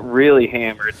we're really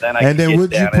hammered. Then I And then could get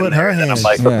would you down put in there, her and then hands? I'm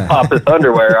like, let's Yeah. pop this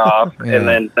underwear off, Yeah. and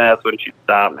then that's when she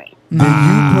stopped me. Did you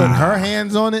put her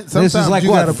hands on it? Sometimes This is like you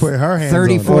what, gotta put her hands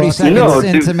 30, on it. 40 seconds No,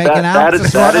 into dude, making that- out? that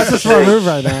is- That's a the smart thing. move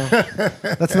right now.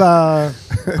 That's the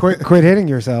quit hitting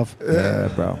yourself. Yeah,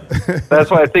 bro.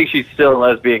 That's why I think she's still a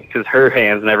lesbian because her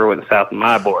hands never went south of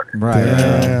my border. Right.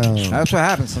 Damn. That's what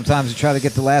happens. Sometimes you try to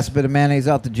get the last bit of mayonnaise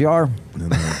out the jar.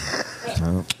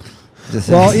 Just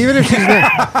Well, saying.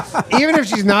 even if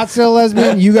she's not still a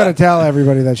lesbian, you got to tell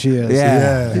everybody that she is.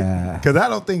 Yeah. Yeah. Because I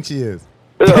don't think she is.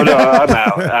 No, I'm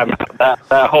out.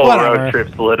 That whole Whatever. road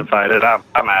trip solidified it. I'm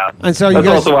out. And so you That's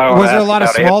guys, also why I was there a asked lot of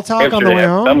about small talk on the way Amsterdam.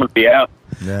 home? I'm gonna be out.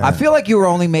 Yeah. I feel like you were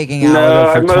only making out No,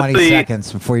 with her for I 20 mostly-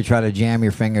 seconds before you try to jam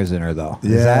your fingers in her, though.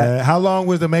 Is Yeah. that- How long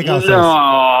was the makeout session?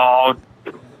 No,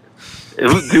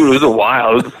 dude, it was a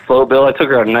while. It was a slow bill. I took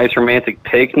her on a nice romantic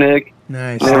picnic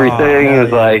Nice. and everything. Oh, It was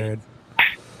yeah, like dude.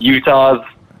 Utah's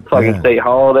fucking Yeah. state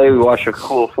holiday. We watched a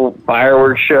cool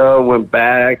fireworks show. Went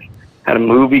back, had a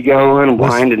movie going,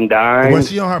 wined and dined. Was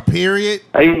she on her period?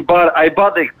 I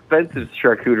bought the expensive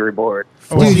charcuterie board.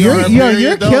 Was Dude, she on her you're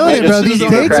period, though? killing it, Yeah, bro. just These eating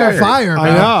dates are crackers. fire, bro. I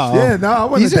know. Yeah, no, I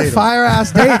wouldn't These are date her. fire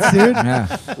ass dates, dude.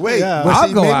 Yeah. Wait, Yeah. was I'll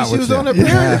she, go maybe out she with was you. on her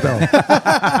period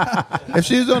though. If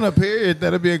she was on her period,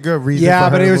 that'd be a good reason. Yeah,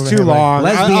 for but her it to was go too ahead, like- long.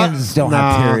 Lesbians don't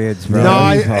have Nah. periods, bro. No, What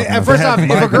are you talking about? first off, if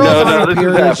a girl's No, on her this has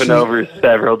period, happened she- over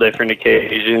several different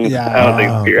occasions. Yeah. I don't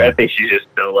think Oh, it's I think she's just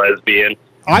still lesbian.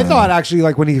 I thought actually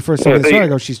when he first told me the Yeah, story, I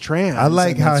go, she's trans. I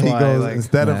like And how that's he why, goes like-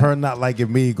 instead of Yeah. her not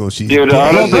liking me, he goes she's Dude, gay.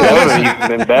 honestly, that would have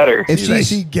even been better. If She's like, she's,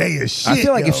 she gay as shit. I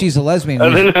feel like if yo. she's a lesbian, I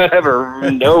you should- didn't ever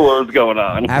know what was going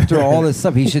on. after all this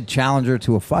stuff, he should challenge her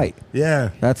to a fight. yeah.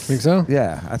 That's Think so?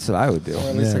 Yeah, that's what I would do. Or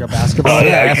at least Yeah. like a basketball. Oh,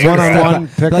 yeah, that's one-on-one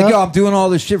Like, pickup. yo, I'm doing all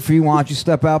this shit for you. Why don't you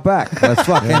step out back? Let's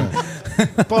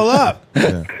fucking Pull up.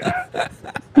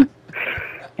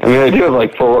 I mean, I do have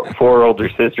like four older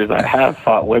sisters. I have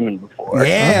fought women before. anymore.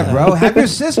 Yeah, bro. Have your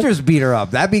sisters beat her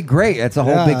up. That'd be great. That's a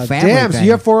whole big family Damn, thing. so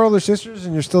you have 4 older sisters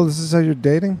and you're still, this is how you're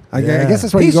dating? I guess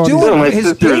that's why He's you go on doing No, my his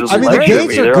sisters dates. I mean, the like dates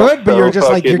me. are They're good, but all you're just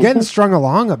like, you're fucking- getting strung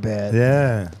along a bit.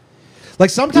 Yeah. Like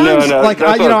sometimes, No, like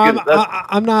that's I, you know, not good.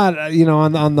 I'm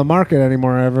not, on the market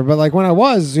anymore, or ever. But like when I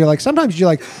was, you're like sometimes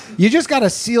you just got to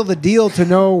seal the deal to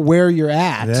know where you're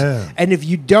at. Yeah. And if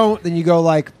you don't, then you go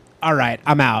like, all right,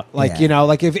 I'm out. Like Yeah.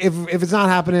 like if it's not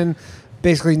happening,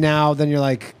 basically now, then you're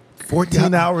like.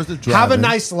 14 hours of driving. Have a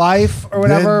nice life or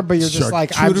whatever, Then but you're just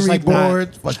like, I'm just charcuterie like not-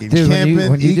 boards, fucking Dude, camping,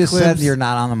 when you just said Eclipse. you're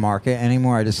not on the market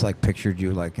anymore, I just like pictured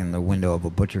you like in the window of a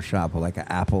butcher shop with like an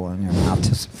apple in your mouth,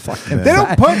 just fucking. They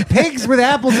don't put pigs with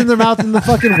apples in their mouth in the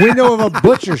fucking window of a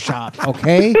butcher shop,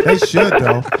 okay? They should,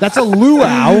 though. That's a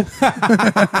luau.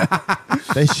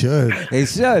 They should. They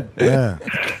should. Yeah.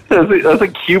 That's a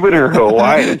Cuban or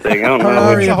Hawaiian thing. I don't know.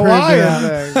 Sorry. It's a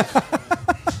Hawaiian thing.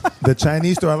 The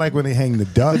Chinese store, I like when they hang the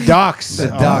duck. Ducks. The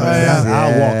ducks. Yeah.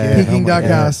 I'll walk in. Peking I'm duck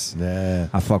like, house. Yeah.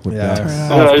 I fuck with Yeah. ducks.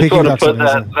 I Peking just want to duck's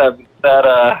put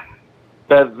amazing.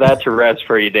 that to rest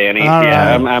for you, Danny. All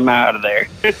Yeah, right. I'm out of there.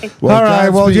 All right.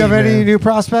 Well, do you have Godspeed, any man. new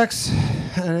prospects?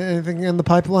 Anything in the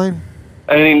pipeline?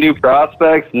 Any new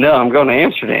prospects? No, I'm going to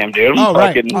Amsterdam, dude. I'm Oh,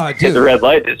 right. fucking Oh, hit dude. the red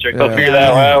light district. I'll Yeah. figure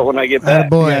that out when I get back.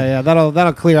 Boy. Yeah,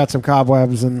 that'll clear out some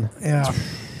cobwebs and Yeah.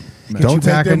 Get Don't you take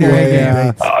back them on your away. A game.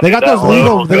 yeah. Oh, They dude, got that those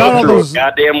legal. wall They goes got all through a those.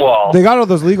 goddamn wall. They got all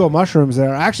those legal mushrooms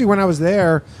there. Actually, when I was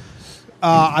there,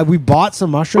 we bought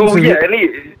some mushrooms. Oh and yeah,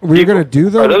 we were gonna do Are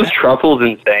them. those truffles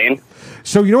insane?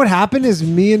 So you know what happened is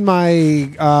me and my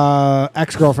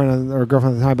ex-girlfriend or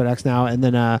girlfriend at the time, but ex now, and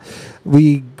then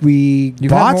we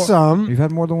bought some. You've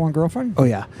had more than one girlfriend? Oh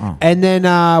yeah, Oh. and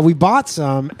then we bought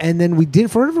some, and then we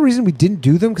did for whatever reason we didn't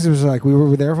do them because it was like we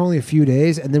were there for only a few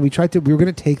days, and then we were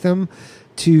going to take them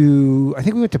to I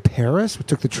think we went to Paris. We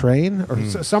took the train or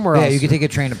somewhere Yeah, else. you could take a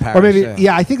train to Paris. Or maybe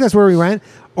yeah, I think that's where we went,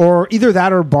 or either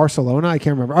that or Barcelona. I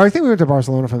can't remember. Or I think we went to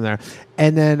Barcelona from there,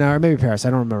 and then or maybe Paris.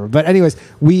 I don't remember. But anyways,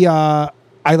 we I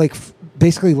like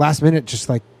basically last minute just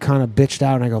like kind of bitched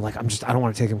out, and I go like I don't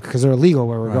want to take them because they're illegal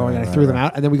where we're going, and I threw them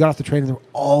out, and then we got off the train, and there were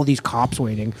all these cops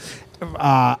waiting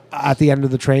at the end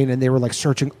of the train, and they were like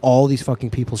searching all these fucking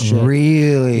people's shit.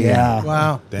 Really? Yeah.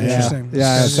 Wow. Damn. Interesting.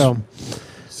 Yeah.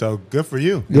 So good for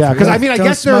you. yeah, because I mean I Don't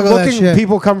guess they're smuggle that looking. shit.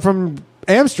 People come from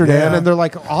Amsterdam, Yeah. and they're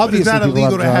like But obviously it's not people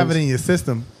illegal to have drugs. it in your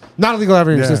system. Not illegal to have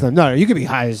it in your Yeah. system. No, you could be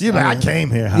high as You're like, I came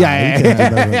here. High. Yeah, You can't do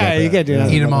nothing yeah, about you that. can't do Yeah.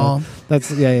 nothing Eat them about all. that.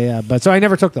 That's yeah. But so I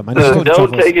never took them. I just took Don't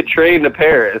truffles. take a train to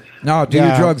Paris. No, do Yeah.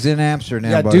 your drugs in Amsterdam.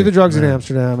 Yeah, buddy. do the drugs in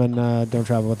Amsterdam and don't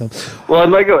travel with them. Well, I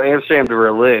might go Amsterdam to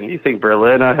Berlin. You think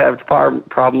Berlin I have a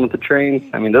problem with the trains?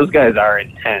 I mean, those guys are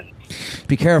intense.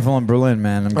 Be careful in Berlin,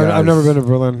 man. Them I've guys- never been to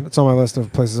Berlin. It's on my list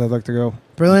of places I'd like to go.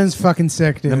 Berlin's fucking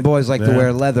sick, dude. Them boys like to Yeah.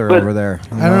 wear leather But- over there.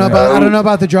 I don't know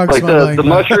about the drug Like smuggling. the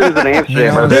mushrooms in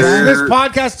Amsterdam are This very...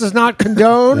 podcast does not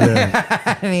condone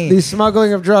the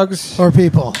smuggling of drugs or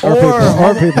people.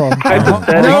 or people.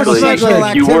 Hypothetically, sexual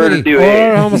if you were to do or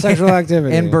it. homosexual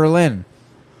activity in Berlin.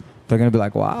 They're gonna be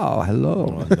like, "Wow,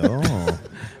 hello, No.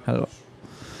 hello."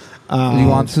 You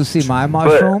want to see my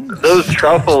mushroom? But those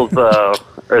truffles, though,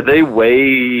 are they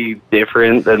way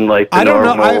different than like the I don't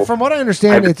know. normal? From what I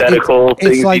understand, it's hypothetical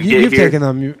things like you get you've here? taken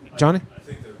them, Johnny.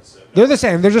 They're the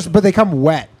same. They're just, but they come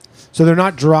wet, so they're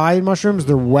not dry mushrooms.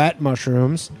 They're wet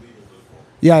mushrooms.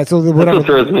 Yeah, so That's whatever. what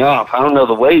throws me off. I don't know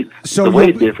the weight. So the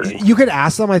weight difference. you could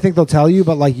ask them. I think they'll tell you,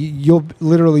 but like you'll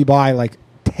literally buy like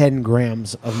 10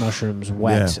 grams of mushrooms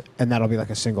wet, Yeah. and that'll be like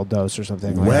a single dose or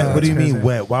something. Like Wet? that. What do you mean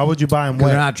wet? Why would you buy them They're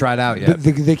wet? not dried out yet.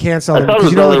 They can't sell I them thought it because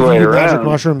was you know the like other way magic around.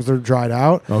 mushrooms they're dried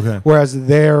out. Okay. Whereas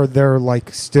they're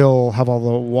like still have all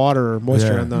the water or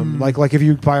moisture Yeah. in them. Like if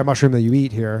you buy a mushroom that you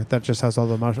eat here, that just has all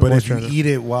the But if moisture you in it. eat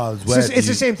it while it's It's, wet, just, it's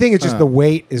you- the same thing. It's just the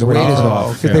weight is weight way is off.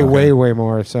 off. They Okay, weigh okay. way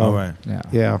more. So All right. Yeah.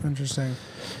 yeah. Interesting.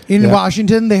 In Yeah.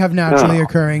 Washington, they have naturally Oh.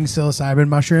 occurring psilocybin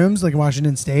mushrooms, like in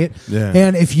Washington State. Yeah.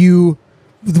 And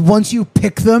once you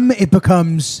pick them, it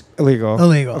becomes Illegal.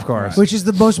 illegal. Of course. Which is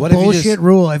the most What if you bullshit just-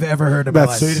 rule I've ever heard in my So you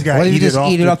life. just gotta What if you eat just it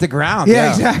off eat it the- off the ground?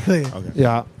 Yeah, exactly.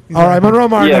 Yeah. All right, Monroe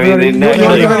Martin. Yeah, I mean, everybody. they You- you-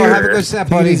 naturally you- occur. Have a good set, Take it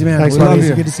buddy. easy, man. Thanks, We buddy. love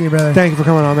you. Good to see you, brother. Thank you for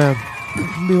coming on, man.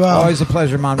 Be well. Always a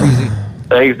pleasure, Monreezy.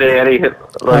 Thanks, Danny.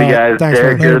 Love you guys. thanks,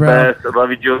 Derek, man. you're the Later, best. I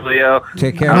love you, Julio.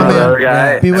 Take care, I'm man. another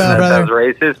guy. Be well, that brother. sounds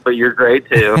racist, but you're great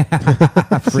too.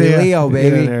 Free See ya. Leo, Get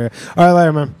in baby. there. All right,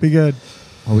 later, man. Be good.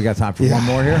 Oh, we got time for one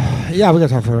more here. Yeah, we got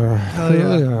time for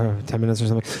yeah. 10 minutes or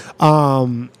something.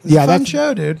 Yeah, Fun that's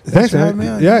show, dude. Thanks, for man. having me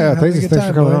on. Yeah, Having thanks- a good thanks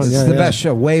for time, coming boys. on. It's Yeah, the best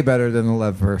show. Way better than the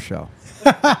Lev Verse show.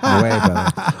 Way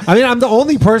better. I mean, I'm the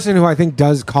only person who I think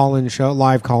does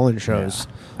live call-in shows.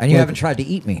 And you Like- haven't tried to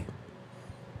eat me.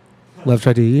 Lev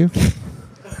tried to eat you?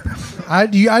 I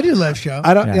do Lev's show.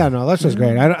 I don't. Yeah, no, that's just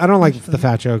great. I don't like the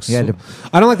fat jokes. Yeah,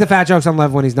 I don't like the fat jokes on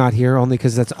Lev when he's not here, only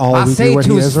because that's all I we say do it when to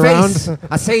he his is face. around.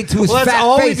 I say it to his Well, that's fat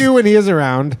all face. we do when he is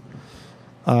around.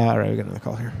 All right, we got another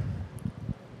call here.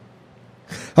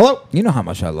 Hello. You know how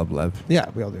much I love Lev. Yeah,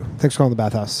 we all do. Thanks for calling the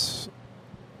bathhouse.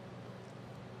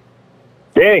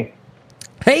 Hey,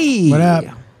 Hey, What up?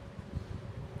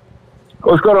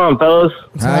 what's going on, fellas?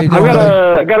 How you I doing?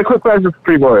 I got a quick question for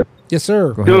Pretty Boy. Yes,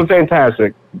 sir. Go Doing ahead.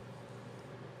 fantastic.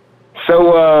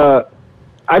 So,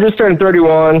 I just turned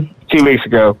 31 2 weeks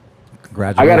ago. I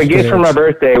Congratulations. got a gift for my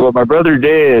birthday. What my brother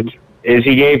did is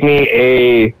he gave me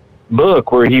a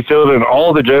book where he filled in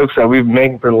all the jokes that we've been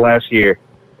making for the last year.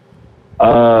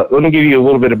 Let me give you a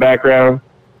little bit of background.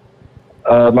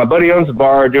 My buddy owns a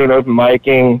bar doing open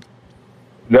micing.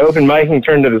 The open micing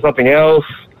turned into something else.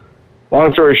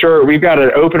 Long story short, we've got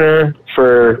an opener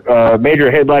for a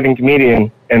major headlining comedian,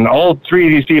 and all three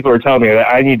of these people are telling me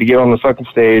that I need to get on the fucking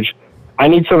stage. I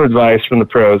need some advice from the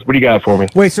pros. What do you got for me?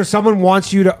 Wait, so someone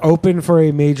wants you to open for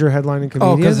a major headlining comedian?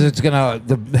 Oh, because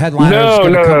the headliner is No, gonna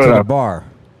no, come no, to no. the bar.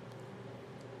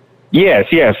 Yes.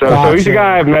 So he's a Gotcha.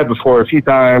 guy I've met before a few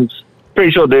times.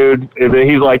 Pretty chill dude.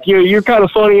 He's like, you're kind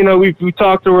of funny. We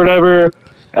talked or whatever.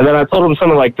 And then I told him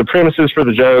some of like the premises for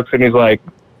the jokes, and he's like,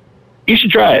 you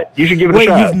should try it. You should give it Wait,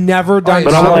 a shot. you've never done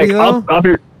But I'm comedy like, though? I'll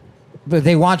be, But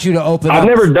they want you to open I've up.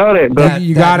 never done it, but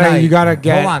You gotta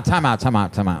get. Hold on, time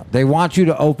out. They want you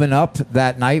to open up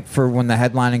that night for when the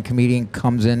headlining comedian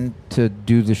comes in to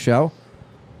do the show.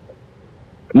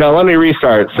 no, let me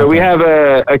restart. So we have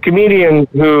a comedian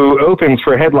who opens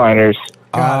for headliners,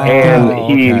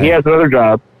 and he has another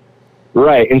job.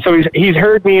 Right. And so he's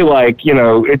heard me like,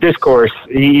 at discourse.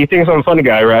 He thinks I'm a funny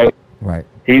guy, right? Right.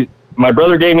 My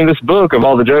brother gave me this book of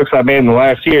all the jokes I made in the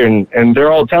last year, and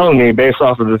they're all telling me based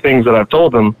off of the things that I've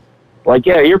told them, like,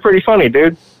 yeah, you're pretty funny,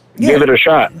 dude. Give it a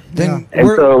shot. Then And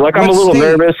so, like, I'm a little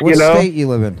nervous, What state you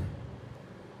live in?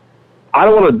 I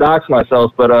don't want to dox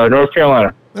myself, but North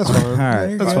Carolina. That's fine. All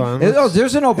right. That's fine.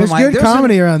 There's an open There's mic. good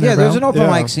comedy around there, Yeah, there's bro. an open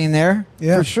Yeah. mic scene there.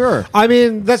 Yeah. For sure. I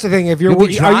mean, that's the thing. If you're, You'll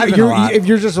be driving a lot. if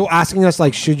you're just asking us,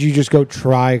 like, should you just go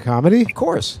try comedy? Of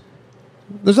course.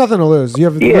 There's nothing to lose. You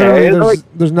have Yeah, literally, it's there's,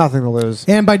 like- there's nothing to lose.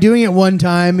 And by doing it one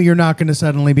time, you're not going to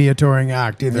suddenly be a touring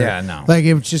act either. Yeah, no. Like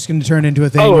it's just going to turn into a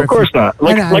thing. Oh, where of if course you- not.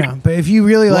 I know. But if you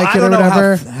really like I it or don't know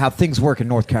whatever, how things work in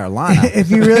North Carolina. if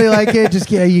you really like it,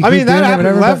 just you I keep mean, doing that it, happened.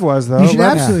 whatever. Lev but was though. You should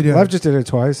Lev, absolutely do Lev it. just did it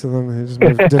twice, and then he just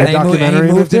did a And he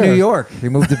documentary. moved to there. New York. He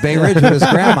moved to Bay Ridge with his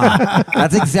grandma.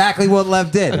 That's exactly what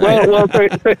Lev did. Well,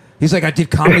 He's like, I did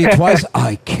comedy twice.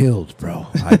 I killed, bro.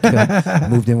 I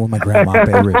moved in with my grandma in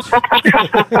Bay Ridge.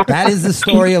 That is the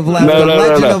story of Lev, the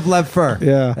legend of Lev Fur.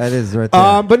 Yeah. That is right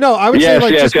there. But no, I would say Yes,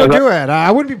 like yes, just go yes. do it.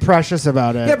 I wouldn't be precious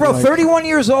about it. Yeah, bro, Like, 31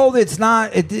 years old, it's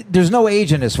not, there's no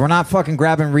age in this. We're not fucking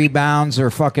grabbing rebounds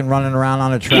or fucking running around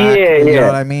on a track. Yeah, You know yeah.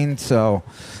 what I mean? So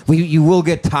you will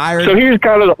get tired. So here's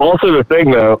kind of also the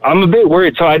thing, though. I'm a bit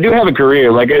worried. So I do have a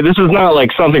career. Like, this is not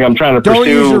like something I'm trying to Don't pursue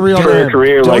use your real for name. a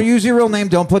career. Don't Like, use your real name.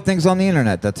 Don't put things on the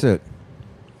internet. That's it.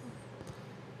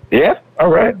 yeah, all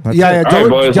right. That's Yeah, it. yeah, All right, don't-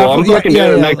 boys. Well, I'm definitely- fucking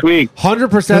doing it next week.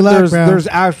 100%. Good luck, There's bro. there's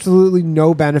absolutely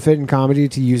no benefit in comedy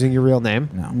to using your real name.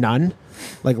 No. None.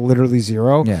 Like literally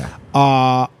zero.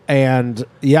 Yeah. And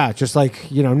yeah, just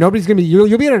like nobody's gonna be.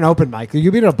 You'll be at an open mic.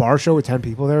 You'll be at a bar show with 10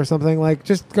 people there or something. Like,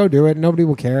 just go do it. Nobody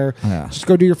will care. Yeah. Just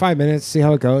go do your 5 minutes. See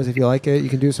how it goes. If you like it, you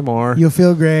can do some more. You'll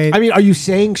feel great. I mean, are you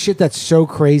saying shit that's so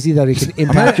crazy that it can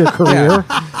impact your career?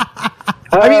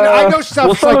 I mean, I know stuff's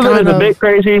Well, some like of it kind is a of. bit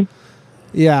crazy.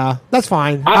 Yeah, that's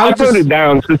fine. I would put it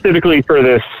down specifically for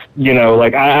this.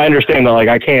 Like I understand that like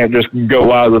I can't just go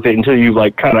wild with it until you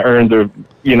like kind of earned the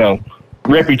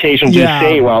reputation to Yeah.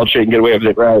 say wild shit and get away with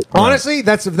it, right? Honestly,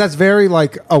 that's very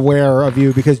like aware of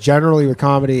you, because generally with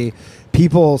comedy,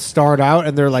 people start out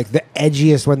and they're like the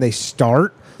edgiest when they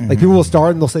start. Like people will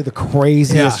start and they'll say the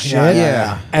craziest Yeah, shit,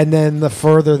 yeah. and then the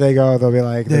further they go, they'll be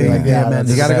like, Yeah, man. that's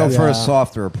You got to go sad, for yeah. a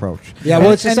softer approach. Yeah, well,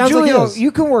 it just and sounds like Julio, it is.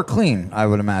 you can work clean, I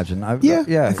would imagine. I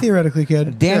yeah. theoretically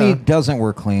could. Danny Yeah. doesn't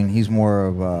work clean. He's more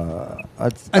of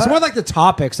It's more like the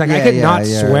topics. Like I yeah, could yeah, not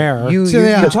yeah. swear. You, So, you,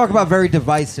 yeah. you talk about very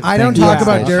divisive. I don't things. talk Yeah.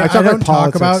 about I dirt. talk I about don't talk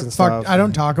politics about and fuck. stuff. I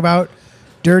don't talk about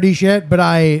dirty shit, but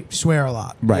I swear a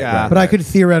lot. Right, Yeah. right. But I could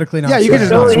theoretically not. yeah, you swear. could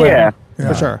just not Oh, swear yeah.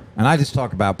 for sure. And I just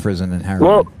talk about prison and heroin.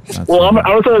 Well, That's I'm it.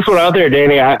 gonna throw this one out there,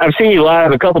 Danny. I've seen you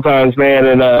live a couple times, man,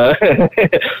 and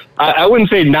I wouldn't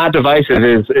say not divisive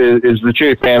is the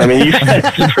truth, man. I mean, you guys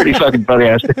are pretty fucking funny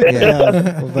ass.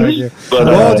 Yeah. Well, thank you. But,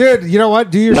 well, dude, you know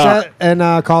what? Do your nah. set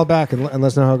and call back and let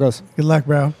us know how it goes. Good luck,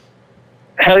 bro.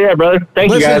 Hell yeah, brother.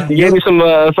 Thank you, guys. You gave me some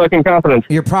fucking confidence.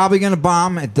 You're probably going to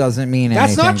bomb. It doesn't mean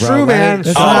That's anything, not bro. true, man.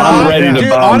 I'm ready to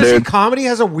bomb, honestly, dude. comedy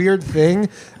has a weird thing.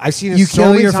 I've seen it You so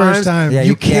kill many your times. first time. Yeah,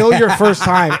 you you kill can't. your first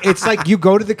time. It's like you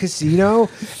go to the casino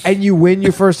and you win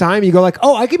your first time. You go like,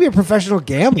 oh, I could be a professional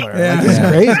gambler. Yeah. Like, this is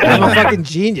crazy. I'm a fucking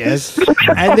genius.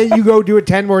 And then you go do it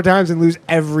 10 more times and lose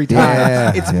every time.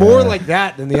 Yeah, It's yeah. more like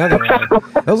that than the other one.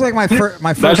 It was like my first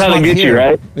That's month how they get here. you,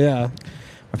 right? Yeah.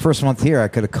 My first month here, I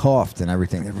could have coughed and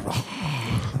everything.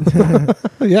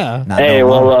 Yeah. Not Hey, no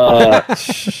mo. well,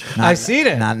 I've seen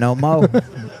it. Not no mo.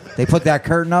 They put that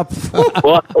curtain up.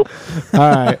 well, All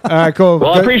right, cool.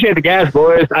 well, I appreciate the gas,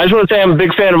 boys. I just want to say I'm a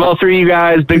big fan of all three of you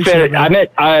guys. Big fan.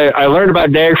 I learned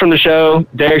about Derek from the show.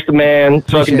 Derek's the man.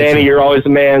 Fucking Danny, you're always the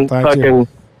man. Thank you.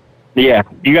 Yeah.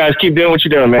 You guys keep doing what you're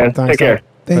doing, man. Thanks, Take care. man.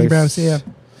 Thank you, bro. Thanks. See ya.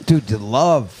 Dude, the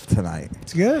love tonight.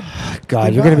 It's good. God,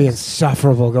 Good you're going to be vibes.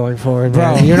 insufferable going forward,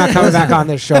 Bro. bro. You're not coming back on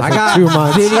this show for 2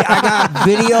 months. I got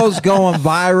videos going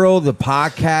viral. The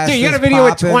podcast. Dude, you got a is video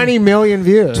with popping. 20 million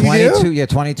views.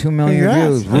 22 million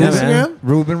Congrats. views. On Instagram?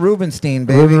 Ruben Rubenstein,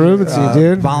 baby. Ruben Rubenstein,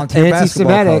 dude. Volunteer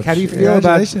basketball Anti-Semitic. coach. How do you feel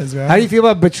about? Congratulations, bro. How do you feel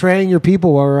about betraying your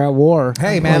people while we're at war?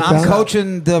 Hey man, Like I'm that?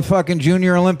 coaching the fucking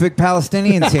Junior Olympic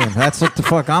Palestinian team. That's what the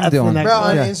fuck I'm doing. the Bro,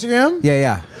 on yeah. Instagram?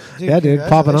 Yeah. Yeah, dude,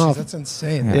 popping congratulations. off. That's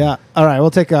insane. Yeah. All right,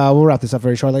 we'll wrap this up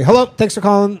very shortly. Hello, thanks for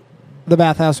calling the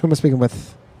Bathhouse. Who am I speaking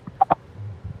with?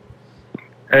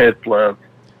 Hey, it's Lev.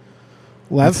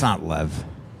 Lev. That's not Lev.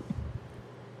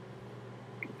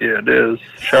 Yeah, it is.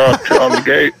 Shout out to on the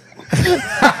gate.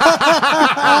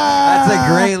 That's a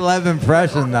great Lev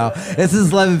impression, though. This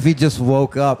is Lev if he just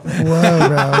woke up. Whoa,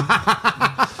 bro.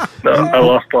 No, I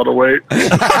lost a lot of weight.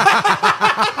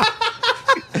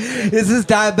 Is this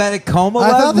diabetic coma? I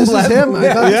thought this was him.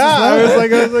 I thought I this was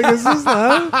like, is this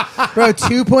Lev? Bro,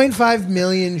 2.5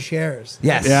 million shares.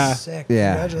 Yes. Yeah. Sick.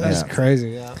 Yeah. Congratulations. That's crazy.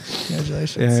 Yeah.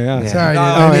 Congratulations. Yeah. Sorry, dude. No,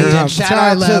 I mean, and shout sorry,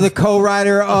 out to Lev. the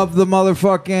co-writer of the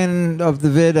motherfucking of the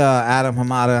vid, Adam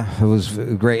Hamada. It was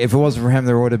great. If it wasn't for him,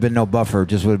 there would have been no buffer. It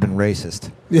just would have been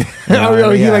racist. Yeah.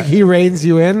 Yeah. He reins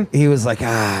you in. He was like,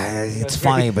 it's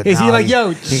funny, but Is he no, like, yo,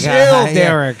 you chill,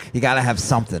 Derek? You gotta have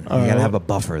something. You gotta have a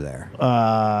buffer there.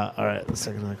 All right, let's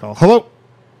take another call.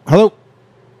 Hello.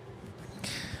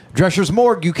 Drescher's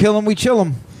morgue. You kill him, we chill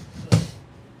him.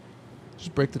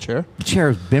 Just break the chair. The chair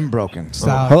has been broken.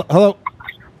 Stop. Hello.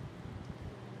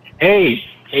 Hey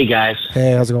guys.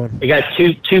 Hey, how's it going? I got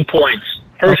two points.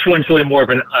 First one's really more of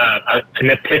an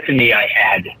epiphany I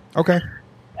had Okay.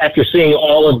 after seeing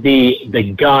all of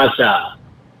the Gaza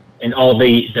and all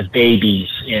the babies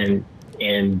and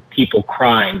people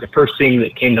crying. The first thing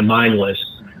that came to mind was,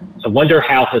 I wonder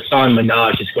how Hassan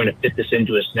Minaj is going to fit this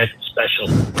into his next special.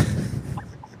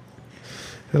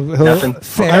 Nothing.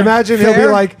 I imagine he'll be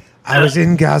Fair. like, I was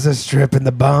in Gaza Strip and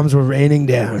the bombs were raining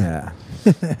down. Yeah.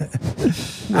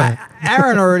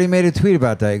 Aaron already made a tweet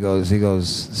about that. He goes.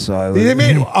 So I was, He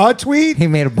made a tweet. He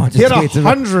made a bunch He of had tweets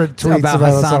 100 tweets about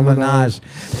Hassan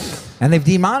Minaj, and they've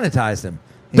demonetized him.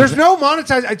 There's no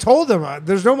monetization. I told them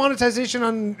there's no monetization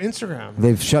on Instagram.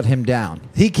 They've shut him down.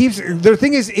 He keeps. The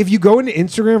thing is, if you go into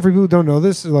Instagram, for people who don't know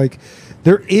this, like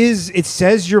there is, it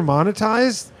says you're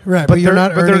monetized, Right, but you're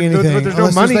not earning anything. But there's no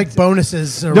Unless money. like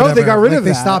bonuses or No, whatever. they got rid Like, of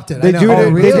they that. stopped it. They I know. do Oh,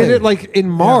 it. really? They did it like in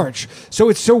March, so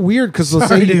it's so weird because they'll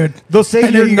Sorry, say dude. they'll say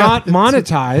I know you're you not got the-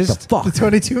 monetized. Fuck. The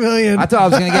 22 million. I thought I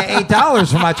was going to get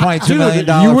 $8 for my $22 million.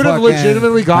 Dude, you would have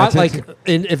legitimately got my like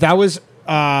if that was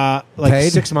like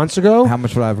Paid? 6 months ago. How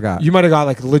much would I have got? You might have got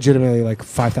like legitimately like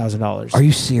 $5,000. Are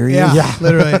you serious? yeah,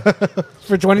 literally.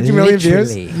 for 22 million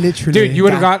views? Literally. Literally. Dude, you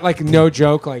would have got like no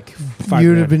joke like 5 You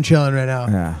would grand. have been chilling right now.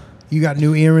 Yeah. You got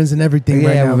new earrings and everything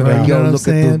right now, we're bro. gonna You go know what I'm look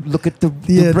saying? at the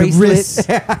Yeah, the bracelet. wrists.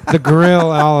 the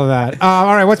grill, all of that.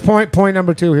 All right, what's point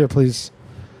number 2 here, please?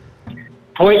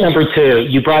 Point number 2,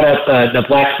 you brought up the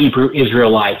Black Hebrew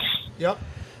Israelites. Yep.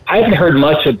 I haven't heard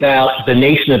much about the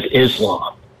Nation of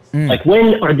Islam. Like,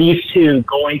 when are these two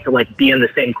going to like be in the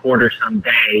same quarter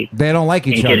someday They don't like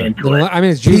and each get other. into it? I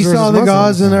mean, it's Jews Peace versus on the Muslims.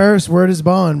 gods and the earth. Word is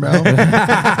bond, bro.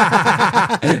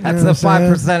 That's a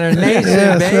 5%er nation,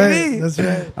 Yeah, that's baby. right. That's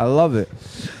right. I love it.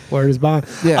 Word is bond.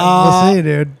 Yeah. We'll see,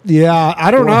 dude. Yeah,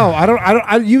 I don't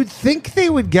know. You'd think they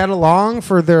would get along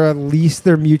for at least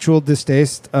their mutual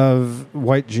distaste of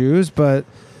white Jews, but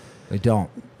They don't.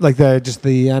 like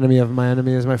the enemy of my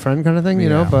enemy is my friend kind of thing, you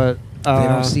know. Yeah. But They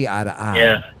don't see eye to eye.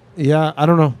 Yeah. yeah, I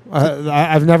don't know.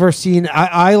 I've never seen.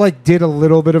 I like did a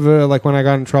little bit of a like when I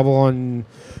got in trouble on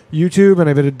YouTube, and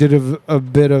I did a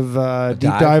bit of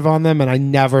deep dive on them, and I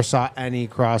never saw any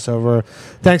crossover.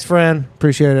 Thanks, Fran.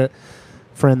 Appreciate it,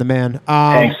 Fran the man.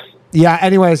 Thanks. Yeah.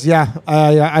 Anyways, yeah.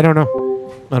 I don't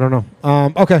know. I don't know.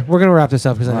 Okay, we're gonna wrap this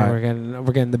up because I know All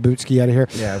we're getting the boot ski out of here.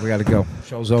 Yeah, we got to go.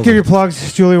 Show's over. Give your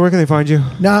plugs, Julie. Where can they find you?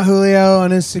 Not Julio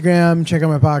on Instagram. Check out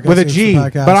my podcast. With a It's G, the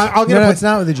podcast. but I'll get no, a it's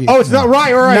not with a G. Oh, it's not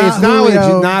right. It's not with a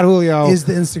G. Not Julio. Is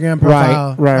the Instagram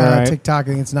profile. Right. TikTok, I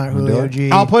think it's not Julio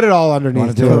G. I'll put it all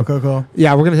underneath. Cool.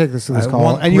 Yeah, we're gonna take this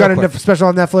call. And you got a special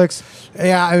on Netflix?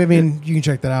 Yeah, I mean, you can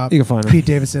check that out. You can find it. Pete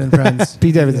Davidson and Friends.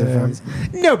 Pete Davidson and Friends.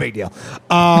 No big deal.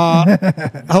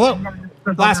 Hello.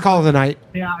 Last call of the night.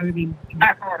 Yeah, I mean,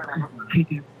 I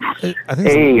think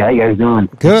hey, how you guys doing?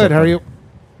 Good. How are you?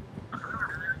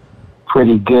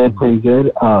 Pretty good.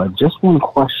 Just one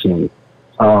question.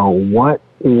 What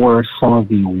were some of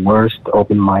the worst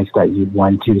open mics that you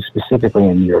went to, specifically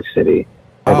in New York City?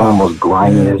 Like one of the most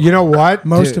grimiest. You know what?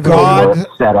 Most of God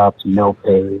setups, no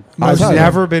pay. I've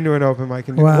never been to an open mic.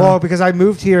 Well, because I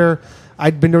moved here.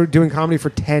 I'd been doing comedy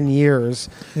for 10 years,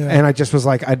 and I just was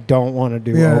like, I don't want to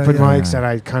do open mics, and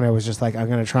I kind of was just like, I'm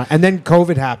going to try. And then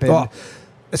COVID happened,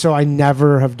 so I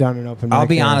never have done an open mic. I'll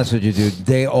be honest with you, dude.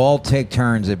 They all take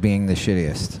turns at being the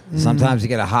shittiest. Sometimes you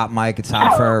get a hot mic, it's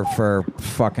hot for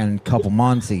fucking couple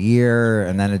months, a year,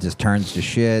 and then it just turns to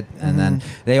shit. And then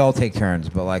they all take turns.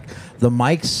 But like the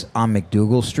mics on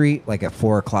McDougal Street, like at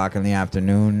 4 o'clock in the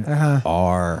afternoon,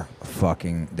 are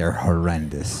fucking, they're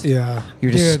horrendous. Yeah.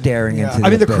 You're just staring into I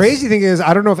mean, the abyss. crazy thing is,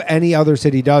 I don't know if any other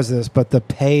city does this, but the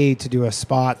pay to do a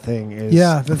spot thing is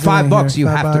 $5 you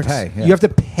have to pay. Yeah. You have to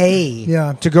pay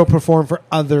to go perform for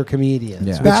other comedians.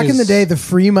 Yeah. Back in the day, the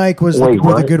free mic were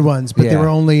the good ones, but they were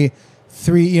only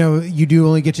 3. You know, you do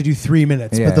only get to do 3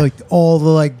 minutes, but like all the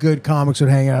like good comics would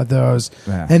hang out at those.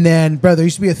 Yeah. And then, bro, there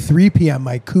used to be a 3 p.m.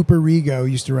 mic. Cooper Rigo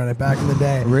used to run it back in the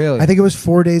day. Really? I think it was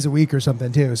 4 days a week or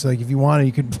something too. So like, if you wanted,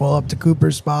 you could pull up to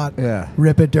Cooper's spot,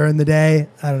 rip it during the day.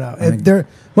 I don't know.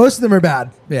 Most of them are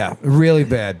bad. Yeah, really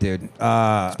bad, dude.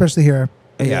 Especially here.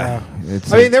 Yeah.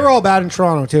 I mean, they were all bad in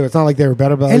Toronto, too. It's not like they were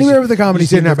better. But Anywhere with the comedy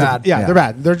scene, scene, they're bad. Yeah, they're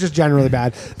bad. They're just generally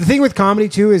bad. The thing with comedy,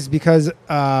 too, is because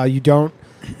you don't,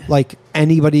 like,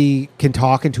 anybody can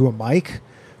talk into a mic.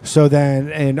 So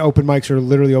then, and open mics are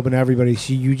literally open to everybody.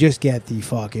 So you just get the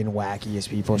fucking wackiest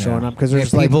people showing up because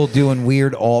there's people doing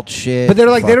weird alt shit. But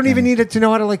they're like, they don't even need to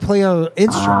know how to like play an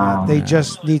instrument. They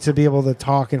just need to be able to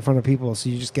talk in front of people. So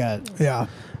you just get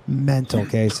mental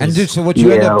cases. And dude, so what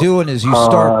you end up doing is you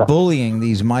start bullying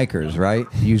these micers, right?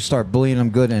 You start bullying them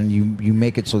good, and you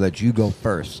make it so that you go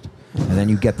first, and then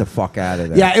you get the fuck out of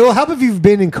there. Yeah, it will help if you've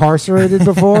been incarcerated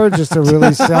before, just to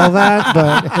really sell that.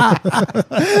 But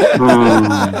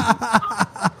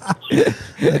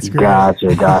That's great.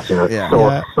 Gotcha. Yeah. So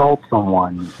assault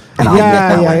someone.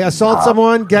 assault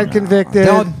someone, get convicted.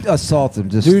 Don't assault them.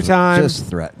 Just do time. Just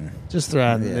threaten. Just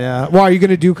threaten. Yeah. Well, are you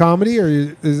going to do comedy, or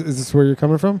is this where you're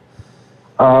coming from?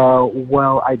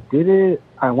 Well, I did it.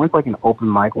 I went to like an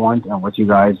open mic once, and what you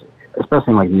guys,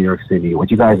 especially in like New York City,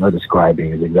 what you guys are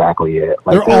describing is exactly it.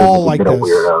 Like, they're all a like bit this. of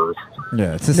weirdos.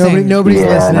 Yeah, it's the same. Nobody's and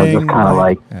listening. it's kind of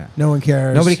like no one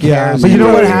cares. Nobody cares. But you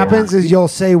know what happens is you'll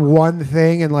say one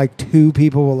thing and like 2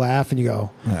 people will laugh and you go,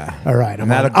 all right,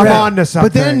 I'm on to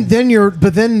something.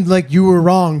 But then like you were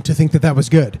wrong to think that was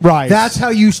good. Right. That's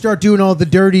how you start doing all the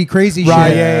dirty, crazy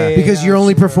shit. Because you're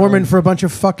only performing for a bunch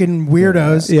of fucking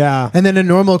weirdos. Yeah. And then a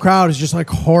normal crowd is just like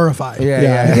horrified.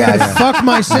 Yeah. Fuck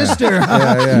my sister.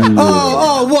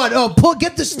 What? Oh,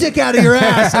 get the stick out of your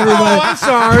ass, everybody. I'm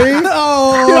sorry. Did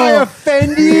I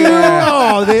offend you?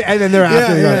 And then they're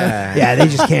after they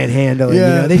just can't handle it. You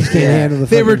know? They just can't handle the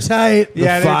They were tight.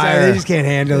 Yeah, they just can't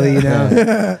handle it, you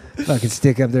know. Fucking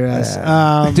stick up their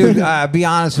ass. Dude, be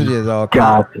honest with you though.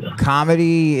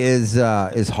 Comedy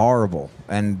is horrible,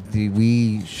 and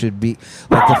we should be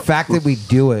like the fact that we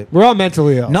do it. We're all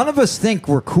mentally ill. None of us think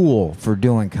we're cool for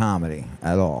doing comedy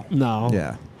at all. No.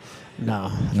 Yeah.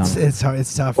 No.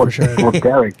 It's tough for sure. Well,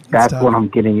 Derek, that's what I'm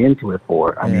getting into it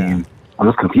for. I mean, I'm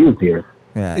just confused here.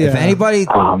 Yeah. If anybody,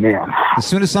 oh man, as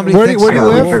soon as somebody where thinks, do you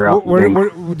live?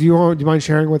 Where do you mind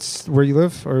sharing where you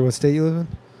live or what state you live in?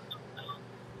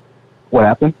 What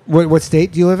happened? What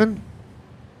state do you live in?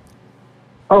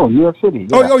 Oh, New York City.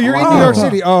 Yeah. Oh, you're in New York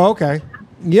City. Oh, okay.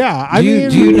 Yeah. Do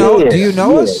you know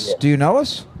us? Yeah. Do you know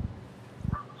us?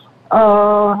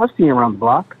 I've seen you around the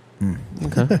block.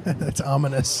 Okay. That's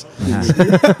ominous.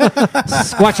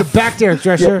 Watch your back, Derek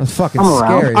Drescher. That's fucking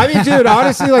scary. I mean, dude,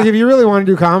 honestly, like if you really want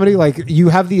to do comedy, like you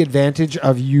have the advantage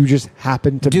of you just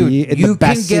happen to be in the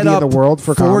best city in the world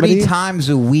for 40 comedy. times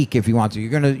a week if you want to.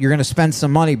 You're gonna spend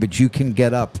some money, but you can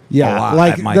get up. a lot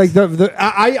like at mics.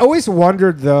 I always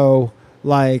wondered though,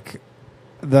 like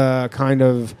the kind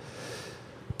of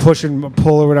push and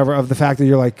pull or whatever of the fact that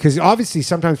you're like, because obviously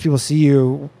sometimes people see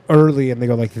you early and they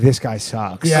go like, this guy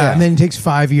sucks. Yeah, and then it takes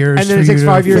 5 years. And then it takes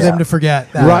 5 years for them to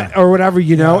forget that. right or whatever,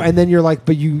 and then you're like,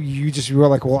 but you were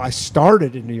like, well, I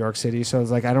started in New York City, so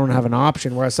it's like I don't have an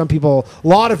option. Whereas a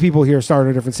lot of people here start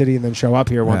in a different city and then show up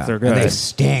here once they're good. And they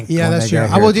stink. Yeah, when that's they true.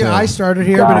 get here, I too. started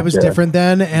here, but it was different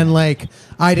then, and like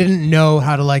I didn't know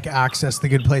how to like access the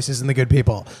good places and the good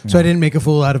people, so I didn't make a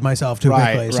fool out of myself too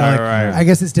quickly. So right. I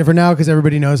guess it's different now because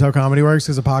everybody knows how comedy works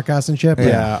because of podcasts and shit. But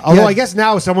Yeah. Although I guess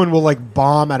now someone will like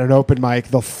bomb at an open mic,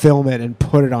 they'll film it and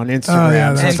put it on Instagram. Oh,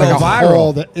 yeah, So that's it's And like go a viral.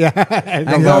 whole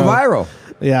And go viral.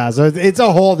 Yeah, so it's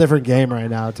a whole different game right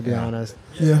now, to be honest.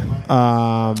 Yeah.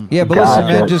 Yeah, but listen,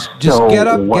 man, just get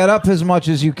up as much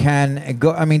as you can and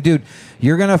go. I mean, dude,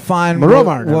 you're gonna find Monroe what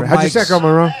Martin. How'd you Mike's- check out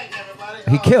Monroe?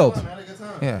 He killed.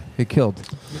 Yeah, he killed.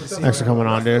 Thanks for coming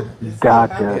on, dude.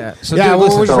 Gotcha. Yeah. So, Yeah, dude, well,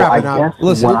 listen, we're just wrapping up. guess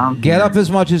listen, what I'm get up hearing-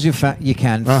 as much as you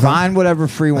can. Find whatever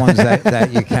free ones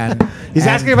that you can. He's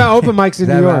And asking about open mics in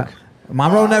New York.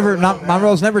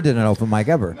 Monroe's never did an open mic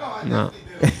ever. No.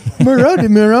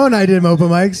 Monroe and I did open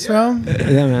mics, bro.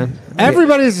 Yeah, man.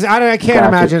 Everybody's. I can't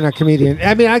imagine a comedian.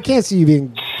 I mean, I can't see you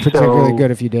being particularly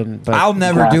good if you didn't. But I'll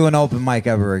never do an open mic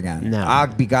ever again. No. I'll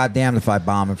be goddamned if I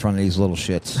bomb in front of these little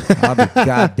shits. I'll be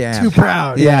goddamn. Too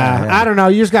proud. yeah, Yeah. I don't know.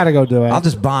 You just got to go do it. I'll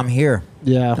just bomb here.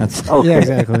 yeah. That's Okay. Yeah,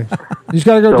 exactly. You just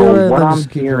got to go So do it. what then I'm just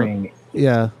keep hearing, going.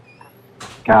 Yeah.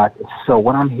 so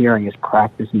what I'm hearing is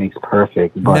practice makes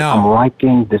perfect, but No. I'm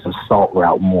liking this assault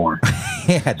route more.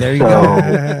 Yeah, there you So,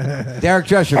 go. Derek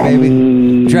Drescher, baby.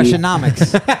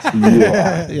 Dreschernomics.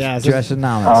 yeah. Yeah. so-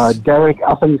 Dreschernomics. Derek,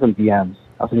 I'll send you some DMs.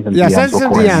 yeah, send some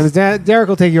recording. DMs. Derek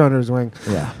will take you under his wing.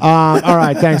 Yeah. All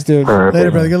right. Thanks, dude. All Perfect.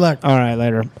 Later, brother. Good luck. right.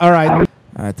 Later. All right.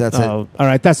 All right, that's it. All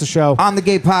right. That's the show. On the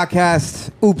Gay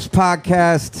Podcast, Oops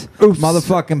Podcast, Oops.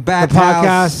 Motherfucking Back The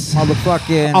podcast. House,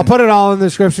 Motherfucking I'll put it all in the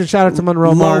description. Shout out to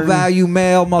Monroe Low Martin. Value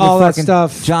Mail, Motherfucking All that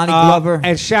stuff. Johnny Glover.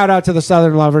 And shout out to the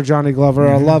Southern Lover, Johnny Glover,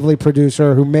 a lovely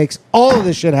producer who makes all of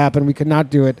this shit happen. We could not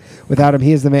do it without him.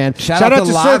 He is the man. Shout out to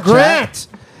Sir live Grant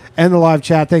and the live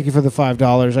chat. Thank you for the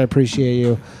 $5. I appreciate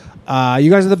you.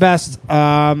 You guys are the best.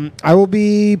 I will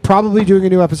be probably doing a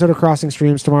new episode of Crossing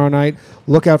Streams tomorrow night.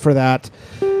 Look out for that.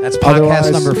 That's podcast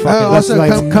Otherwise- number fucking. Also,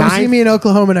 like come see ninth- me in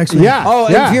Oklahoma next week. Yeah. Oh,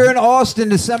 yeah. if you're in Austin,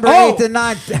 December Oh. 8th and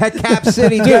 9th at Cap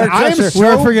City, Dude, Derek I am Drescher.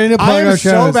 We're forgetting to plug I am our so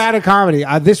shows. bad at comedy.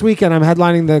 This weekend, I'm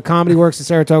headlining the Comedy Works in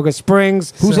Saratoga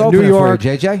Springs, Who's New opening York. for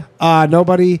you, JJ?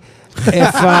 Nobody. If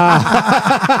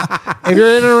if you're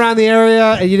in and around the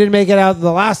area and you didn't make it out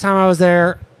the last time I was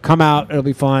there, come out. It'll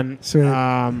be fun. Sweet.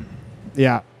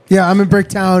 Yeah. Yeah, I'm in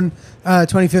Bricktown,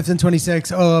 25th and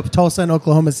 26th. Oh, up Tulsa and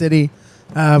Oklahoma City.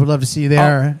 Would love to see you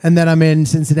there. And then I'm in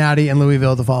Cincinnati and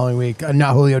Louisville the following week.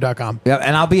 NotJulio.com. Yeah,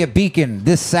 and I'll be at Beacon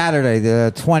this Saturday,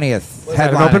 the 20th.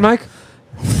 Have an open mic?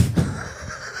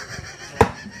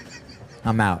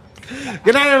 I'm out.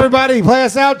 Good night, everybody. Play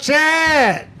us out,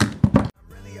 chat.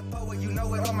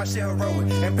 My shit heroic.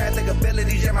 Empathic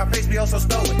abilities, yeah, my face be also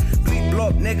stoic. Bleep, blow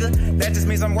up, nigga. That just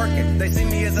means I'm working. They see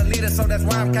me as a leader, so that's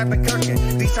why I'm Captain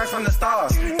Kirkin. These tracks from the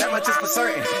stars, that much is for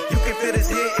certain. You can feel this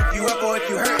hit if you up or if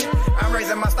you hurt. I'm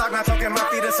raising my stock, not talking my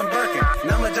feet in some Birkin.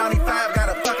 Number Johnny 5 got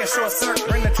a fucking short circuit.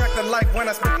 Bring the track to life when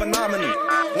I spit phenomenal.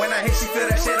 When I hit, she feel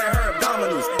that shit in her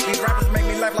abdominals. These rappers make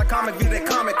me laugh like comic view, they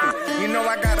comically. You know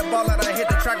I got a ball out, I hit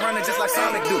the track running just like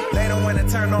Sonic do. They don't wanna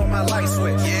turn on my light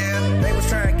switch. Yeah, they was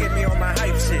trying to get me on my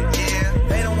hype shit. Yeah,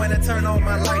 they don't wanna turn on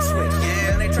my light switch.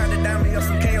 Yeah, and they tried to down me up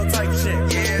some KO type shit.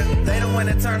 Yeah, they don't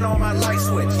wanna turn on my light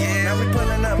switch. Yeah, now we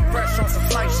pulling up fresh on some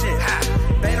flight shit.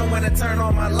 Ha. They don't wanna turn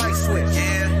on my light switch.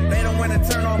 Yeah, they don't wanna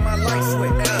turn on my light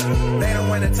switch. They don't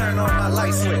wanna turn on my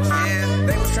light switch. Yeah,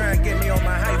 they was trying to get me on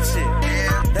my hype shit.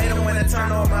 Yeah, they don't wanna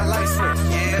turn on my light switch.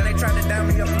 Yeah, and they tried to down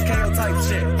me up some KO type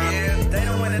shit. Yeah, they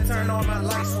don't wanna turn on my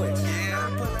light switch. Yeah,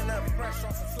 I'm pulling up fresh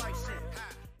on some flight shit.